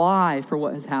a why for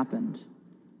what has happened,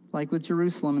 like with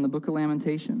Jerusalem in the book of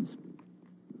Lamentations,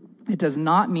 it does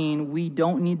not mean we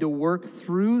don't need to work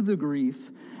through the grief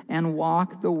and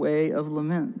walk the way of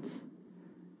lament.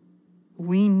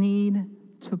 We need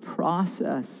to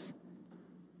process.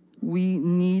 We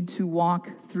need to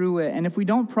walk through it. And if we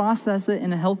don't process it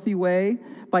in a healthy way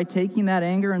by taking that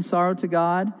anger and sorrow to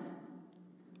God,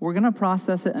 we're going to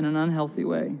process it in an unhealthy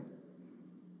way.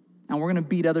 And we're going to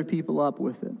beat other people up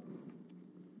with it.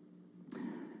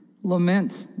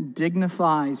 Lament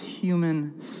dignifies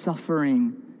human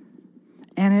suffering,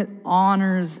 and it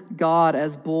honors God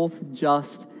as both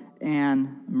just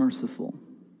and merciful.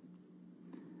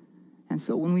 And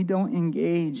so when we don't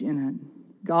engage in it,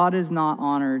 God is not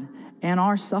honored, and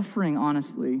our suffering,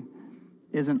 honestly,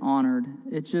 isn't honored.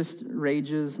 It just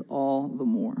rages all the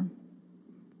more.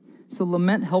 So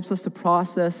lament helps us to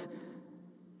process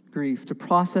grief, to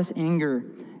process anger.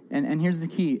 And here's the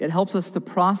key. It helps us to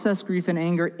process grief and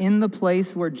anger in the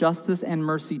place where justice and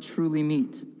mercy truly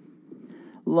meet.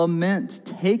 Lament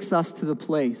takes us to the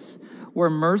place where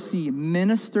mercy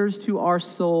ministers to our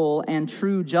soul and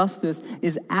true justice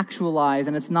is actualized,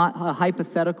 and it's not a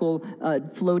hypothetical,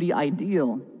 floaty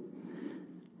ideal.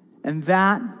 And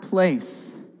that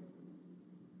place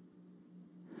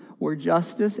where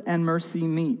justice and mercy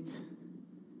meet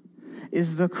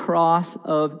is the cross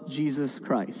of Jesus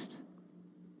Christ.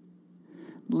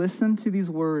 Listen to these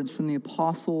words from the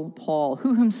Apostle Paul,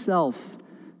 who himself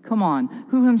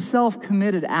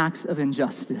committed acts of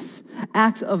injustice,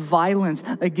 acts of violence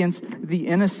against the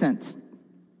innocent.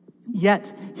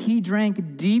 Yet he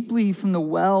drank deeply from the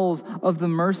wells of the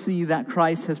mercy that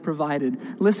Christ has provided.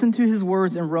 Listen to his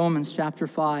words in Romans chapter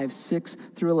 5, 6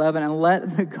 through 11, and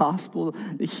let the gospel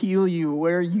heal you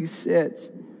where you sit.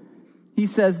 He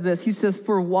says this, he says,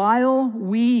 for while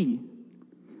we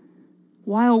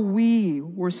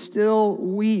were still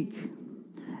weak,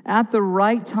 at the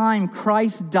right time,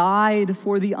 Christ died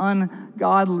for the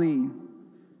ungodly.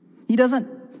 He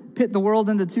doesn't pit the world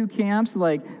into two camps,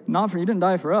 like, he didn't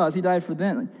die for us, he died for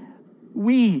them.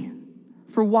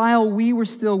 For while we were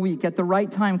still weak, at the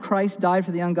right time, Christ died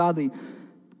for the ungodly.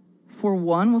 For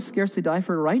one will scarcely die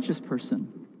for a righteous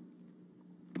person,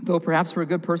 though perhaps for a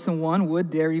good person one would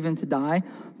dare even to die.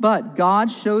 But God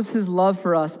shows his love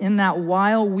for us in that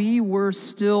while we were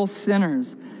still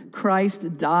sinners,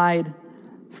 Christ died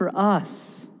for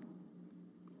us.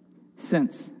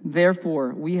 Since,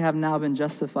 therefore, we have now been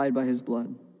justified by his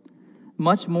blood,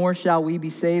 much more shall we be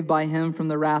saved by him from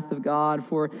the wrath of God.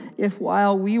 For if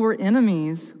while we were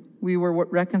enemies, we were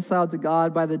reconciled to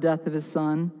God by the death of his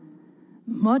Son,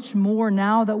 much more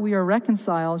now that we are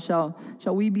reconciled shall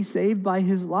we be saved by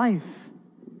his life.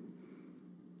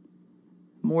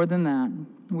 More than that,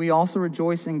 we also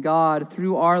rejoice in God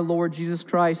through our Lord Jesus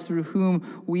Christ, through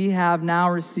whom we have now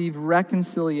received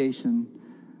reconciliation.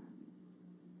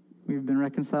 We've been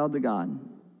reconciled to God,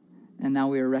 and now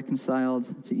we are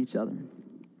reconciled to each other.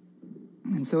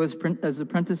 And so as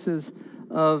apprentices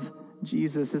of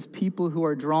Jesus, as people who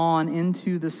are drawn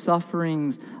into the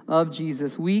sufferings of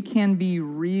Jesus, we can be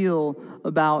real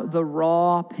about the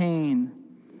raw pain,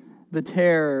 the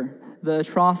terror, the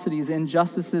atrocities, the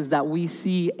injustices that we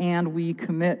see and we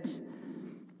commit.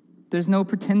 There's no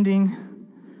pretending.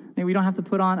 Maybe we don't have to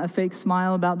put on a fake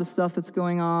smile about the stuff that's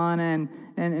going on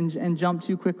and jump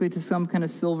too quickly to some kind of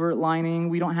silver lining.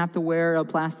 We don't have to wear a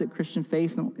plastic Christian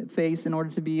face in order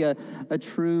to be a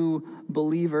true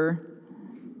believer.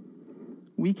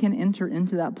 We can enter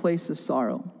into that place of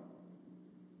sorrow.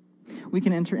 We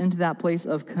can enter into that place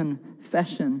of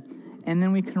confession, and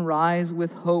then we can rise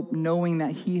with hope, knowing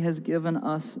that he has given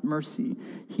us mercy.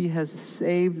 He has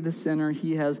saved the sinner.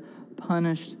 He has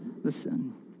punished the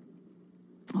sin.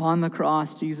 On the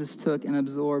cross, Jesus took and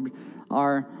absorbed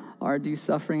our due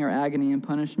suffering, our agony and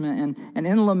punishment. And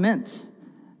in lament,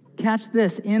 catch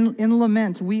this, in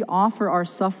lament, we offer our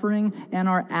suffering and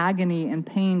our agony and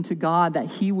pain to God that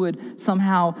he would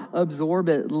somehow absorb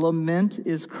it. Lament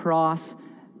is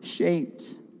cross-shaped.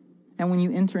 And when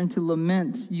you enter into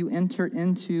lament, you enter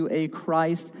into a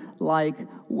Christ-like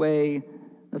way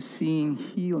of seeing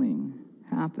healing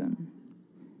happen.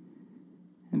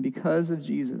 And because of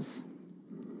Jesus,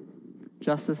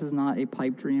 justice is not a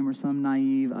pipe dream or some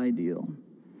naive ideal.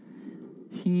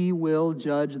 He will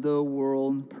judge the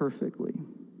world perfectly,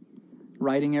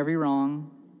 righting every wrong,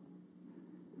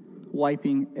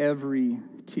 wiping every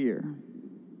tear.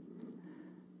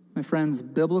 My friends,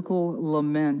 biblical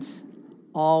lament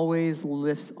always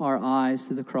lifts our eyes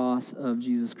to the cross of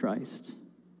Jesus Christ.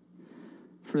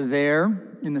 For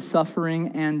there, in the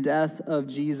suffering and death of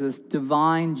Jesus,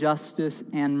 divine justice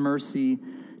and mercy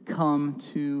come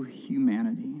to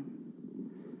humanity.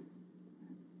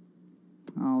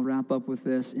 I'll wrap up with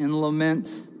this. In lament,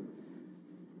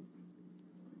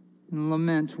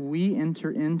 we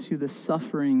enter into the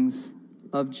sufferings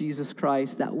of Jesus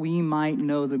Christ that we might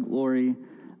know the glory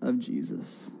of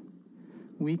Jesus.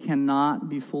 We cannot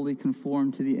be fully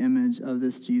conformed to the image of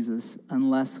this Jesus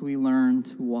unless we learn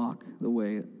to walk the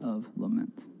way of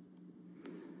lament.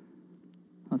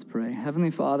 Let's pray.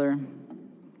 Heavenly Father,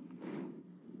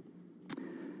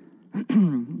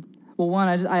 well, one,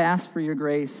 I ask for your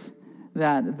grace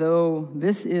that though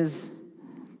this is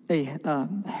a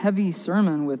heavy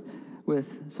sermon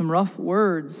with some rough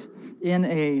words in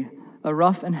a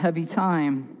rough and heavy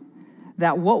time,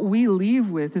 that what we leave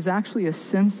with is actually a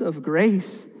sense of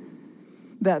grace.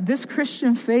 That this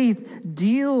Christian faith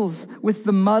deals with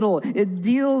the muddle. It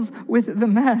deals with the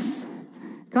mess.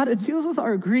 God, it deals with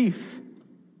our grief.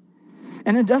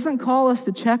 And it doesn't call us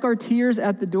to check our tears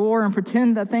at the door and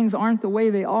pretend that things aren't the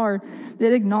way they are.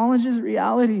 It acknowledges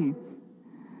reality.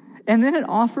 And then it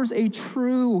offers a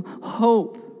true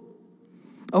hope,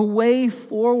 a way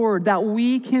forward that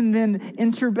we can then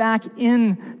enter back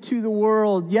into the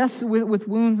world. Yes, with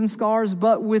wounds and scars,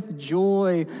 but with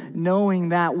joy, knowing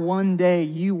that one day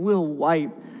you will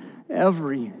wipe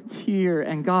every tear.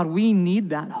 And God, we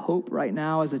need that hope right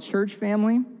now as a church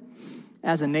family,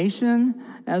 as a nation,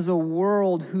 as a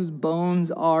world whose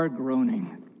bones are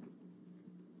groaning.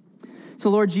 So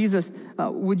Lord Jesus,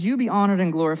 would you be honored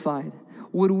and glorified?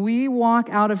 Would we walk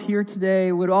out of here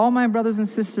today, would all my brothers and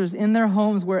sisters in their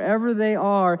homes, wherever they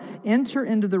are, enter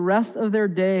into the rest of their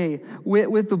day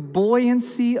with the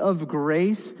buoyancy of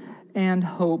grace and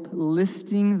hope,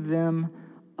 lifting them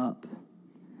up.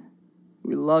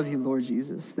 We love you, Lord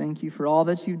Jesus. Thank you for all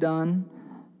that you've done,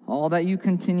 all that you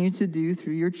continue to do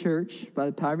through your church by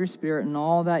the power of your Spirit, and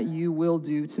all that you will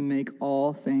do to make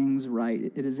all things right.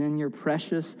 It is in your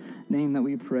precious name that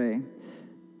we pray.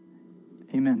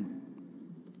 Amen.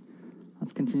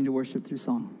 Let's continue to worship through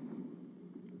song.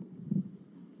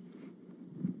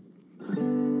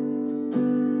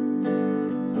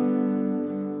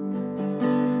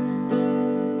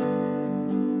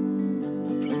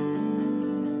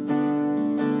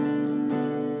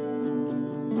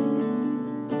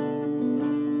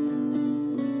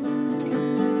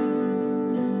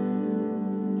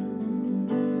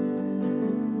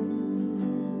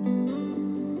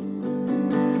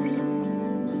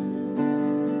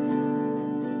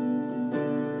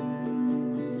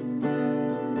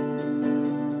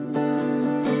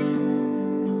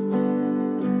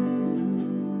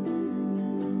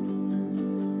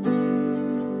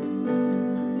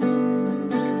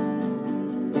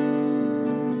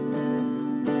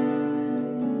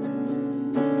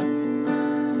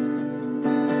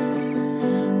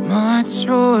 My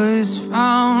joy is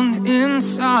found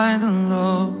inside the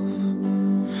love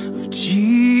of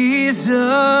Jesus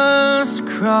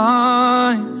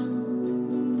Christ.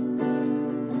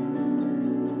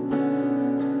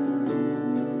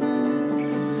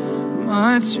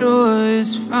 My joy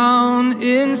is found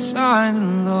inside the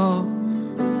love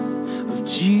of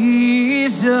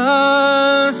Jesus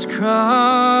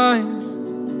Christ.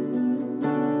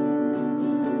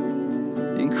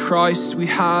 In Christ we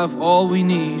have all we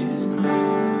need.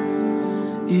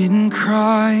 In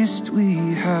Christ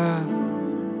we have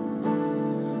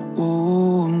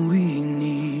all we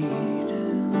need.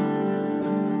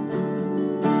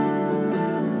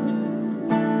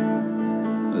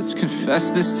 Let's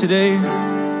confess this today.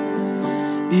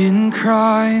 In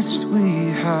Christ we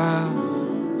have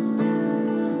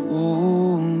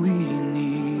all we need.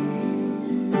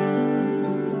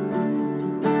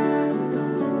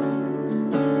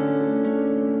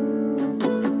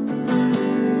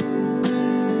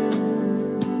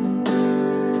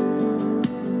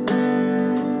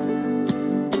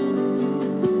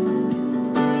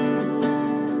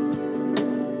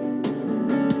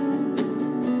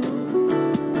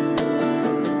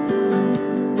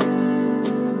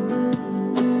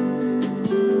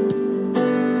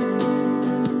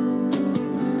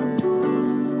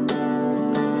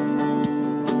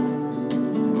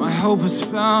 My hope is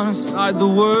found inside the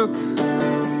work.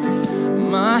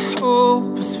 My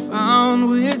hope is found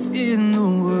within the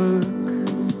work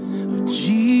of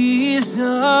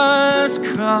Jesus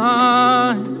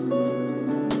Christ.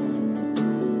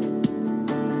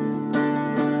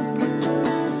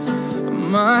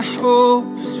 My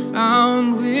hope is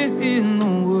found within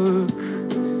the work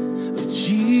of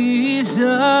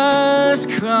Jesus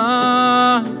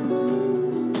Christ.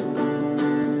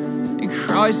 In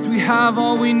Christ we have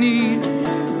all we need.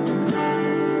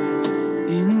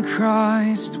 In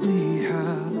Christ we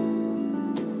have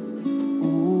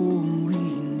all we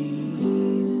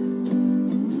need.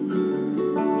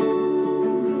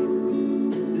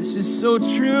 This is so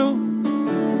true.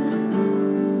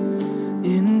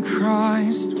 In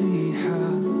Christ we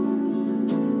have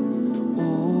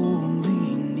all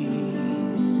we need.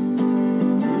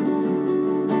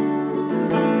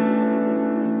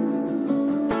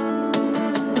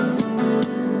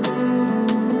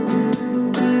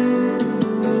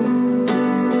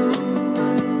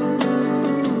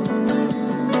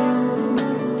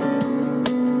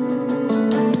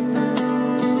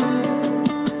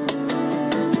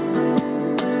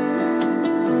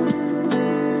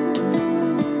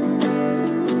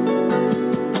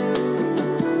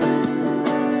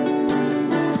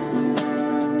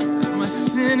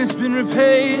 Sin has been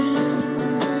repaid.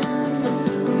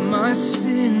 My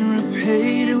sin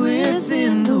repaid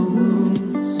within the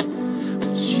wounds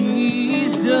of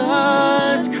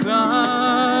Jesus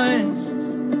Christ.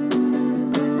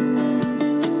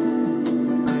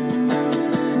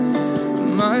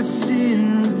 My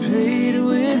sin repaid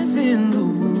within the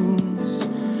wounds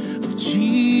of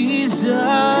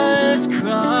Jesus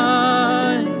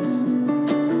Christ.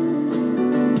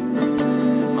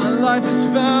 My life is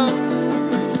found.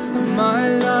 My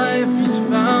life is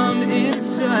found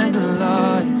inside the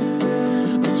life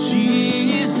of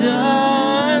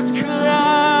Jesus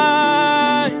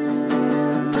Christ.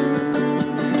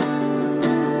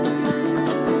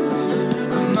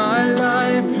 My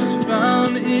life is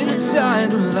found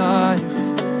inside the life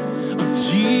of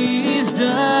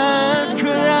Jesus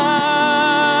Christ.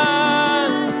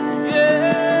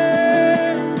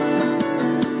 Yeah.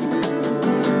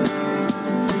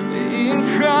 In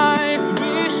Christ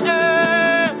we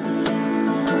have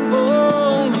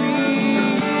all we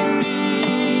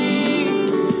need.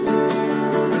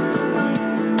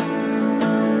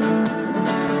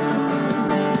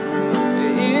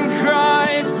 In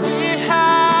Christ we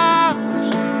have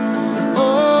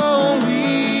all we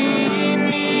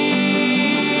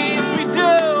need. Yes, we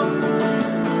do.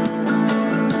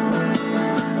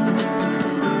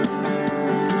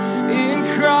 In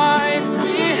Christ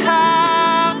we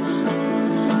have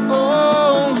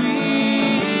all we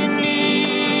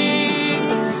need.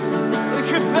 We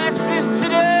confess this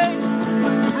today.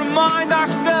 Remind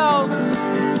ourselves.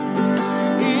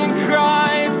 In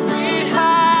Christ we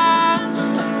have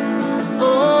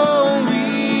all we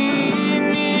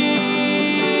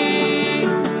need.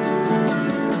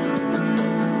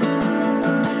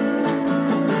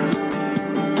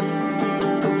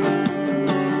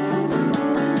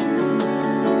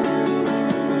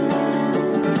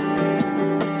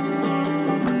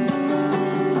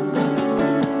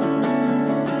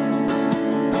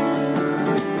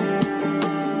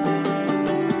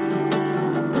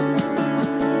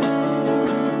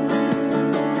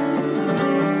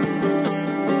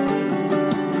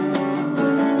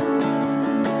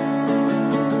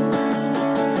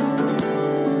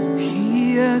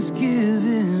 He has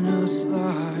given us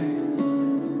life,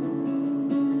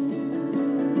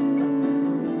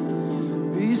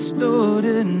 restored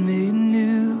and made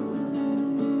new.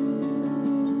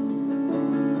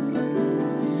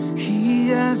 He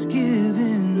has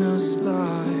given us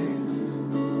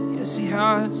life. Yes, He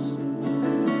has.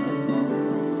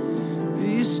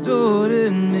 Restored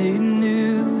and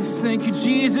Thank you,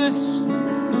 Jesus.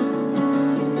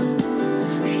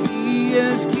 He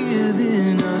has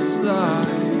given us life,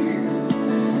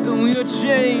 and we are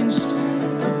changed,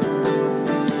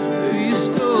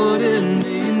 restored and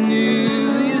made new.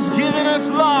 He has given us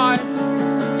life.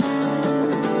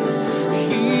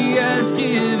 He has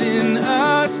given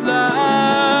us life.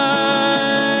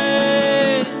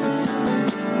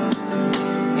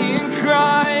 In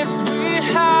Christ we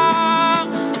have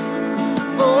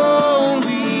all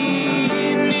we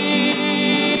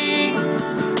need.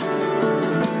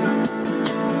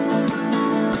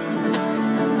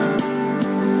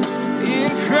 In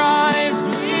Christ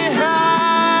we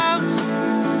have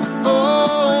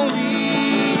all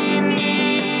we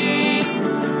need.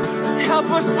 Help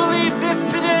us believe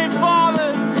this today, Father.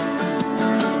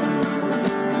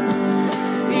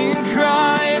 In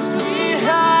Christ we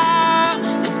have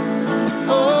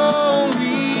all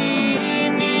we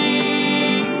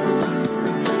need.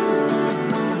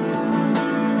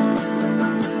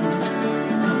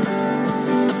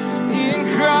 In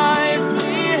Christ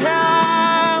we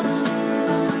have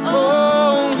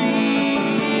all we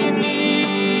need.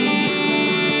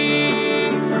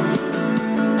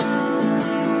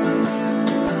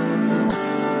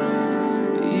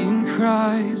 In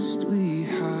Christ we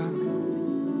have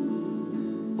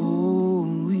all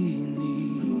we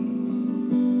need.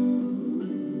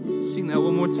 Sing that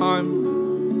one more time.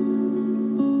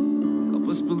 Help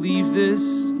us believe this.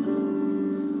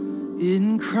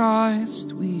 In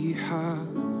Christ we have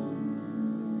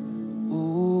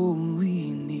all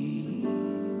we need.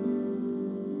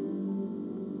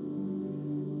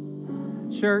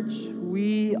 Church,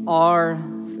 we are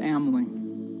family,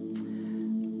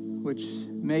 which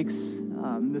makes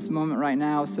this moment right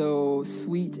now so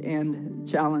sweet and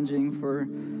challenging for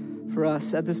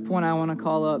us. At this point, I want to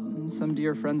call up some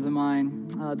dear friends of mine,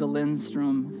 the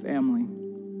Lindstrom family.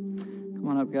 Come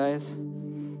on up, guys.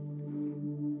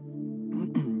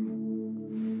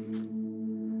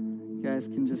 You guys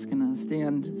can just gonna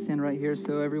stand right here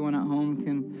so everyone at home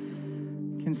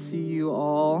can see you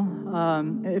all.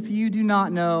 If you do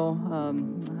not know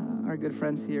our good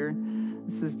friends here,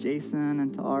 this is Jason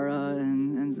and Tara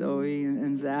and Zoe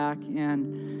and Zach,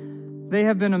 and they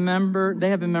have been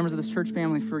members of this church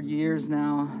family for years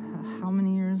now. How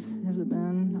many years has it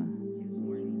been?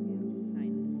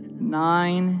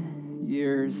 9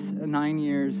 years. 9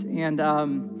 years. And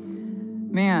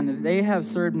man, they have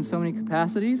served in so many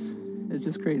capacities. It's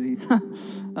just crazy.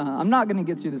 I'm not going to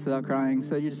get through this without crying,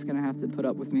 so you're just going to have to put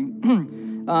up with me.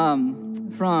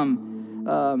 From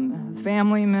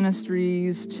family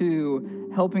ministries to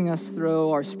helping us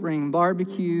throw our spring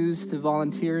barbecues, to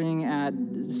volunteering at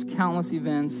just countless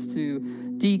events, to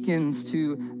deacons,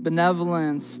 to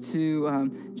benevolence, to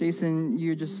Jason,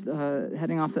 you're just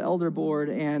heading off the elder board,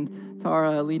 and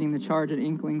Tara leading the charge at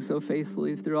Inkling so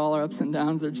faithfully through all our ups and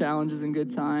downs, our challenges and good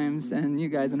times, and you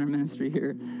guys in our ministry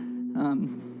here.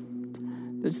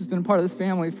 They've just been a part of this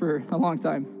family for a long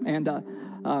time, and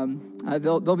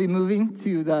they'll be moving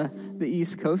to the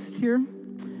East Coast here.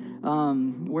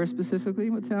 Where specifically?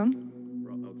 What town?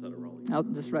 Outside of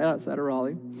Raleigh. Just right outside of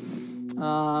Raleigh,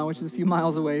 which is a few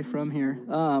miles away from here.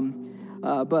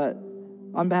 But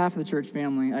on behalf of the church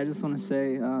family, I just want to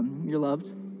say you're loved,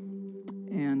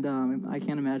 and I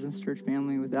can't imagine this church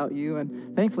family without you.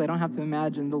 And thankfully, I don't have to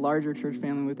imagine the larger church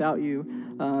family without you,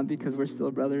 because we're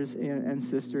still brothers and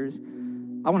sisters.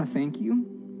 I want to thank you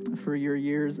for your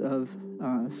years of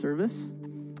service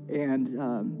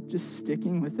and just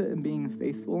sticking with it and being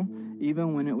faithful,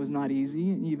 even when it was not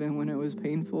easy, even when it was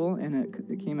painful, and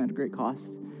it came at a great cost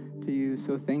to you.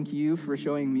 So thank you for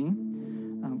showing me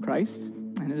Christ,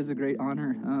 and it is a great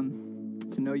honor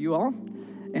to know you all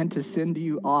and to send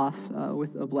you off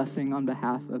with a blessing on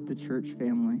behalf of the church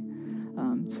family.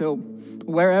 So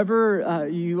wherever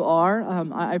you are,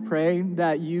 I pray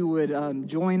that you would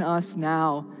join us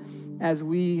now as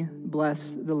we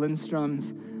bless the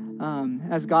Lindstroms,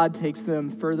 as God takes them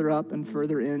further up and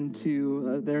further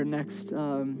into their next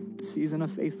season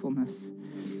of faithfulness.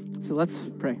 So let's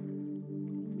pray.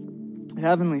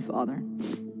 Heavenly Father,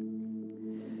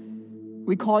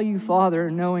 we call you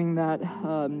Father, knowing that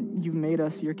you've made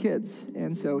us your kids.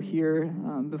 And so here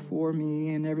before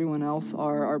me and everyone else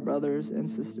are our brothers and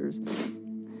sisters.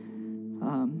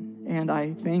 And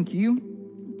I thank you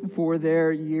for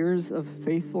their years of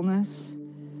faithfulness,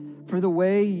 for the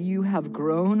way you have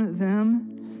grown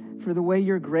them, for the way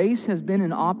your grace has been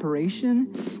in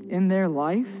operation in their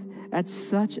life at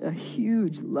such a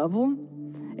huge level,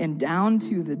 and down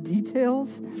to the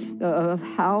details of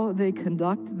how they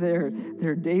conduct their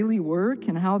daily work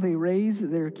and how they raise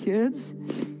their kids.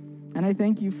 And I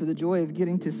thank you for the joy of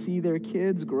getting to see their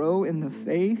kids grow in the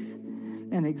faith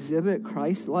and exhibit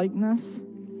Christ-likeness.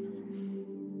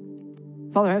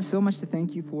 Father, I have so much to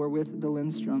thank you for with the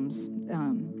Lindstroms.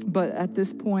 But at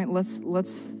this point,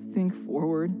 let's think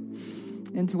forward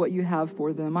into what you have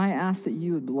for them. I ask that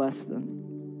you would bless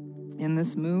them in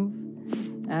this move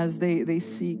as they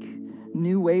seek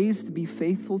new ways to be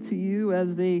faithful to you,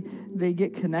 as they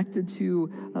get connected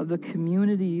to the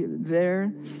community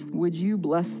there. Would you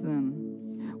bless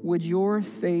them? Would your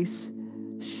face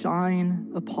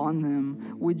shine upon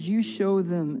them? Would you show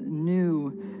them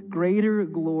new, greater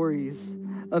glories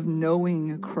of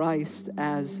knowing Christ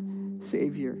as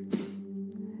Savior?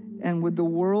 And would the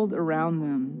world around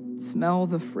them smell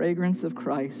the fragrance of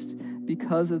Christ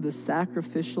because of the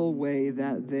sacrificial way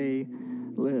that they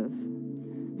live?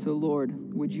 So,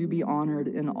 Lord, would you be honored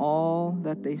in all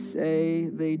that they say,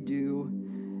 they do,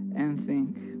 and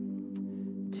think?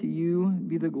 To you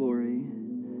be the glory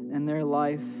in their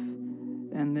life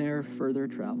and their further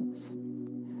travels.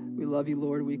 We love you,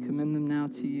 Lord. We commend them now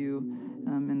to you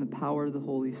in the power of the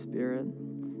Holy Spirit.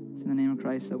 It's in the name of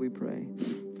Christ that we pray.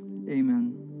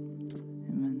 Amen.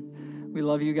 Amen. We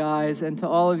love you guys. And to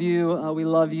all of you, we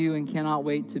love you and cannot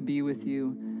wait to be with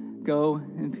you. Go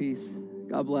in peace.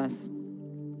 God bless.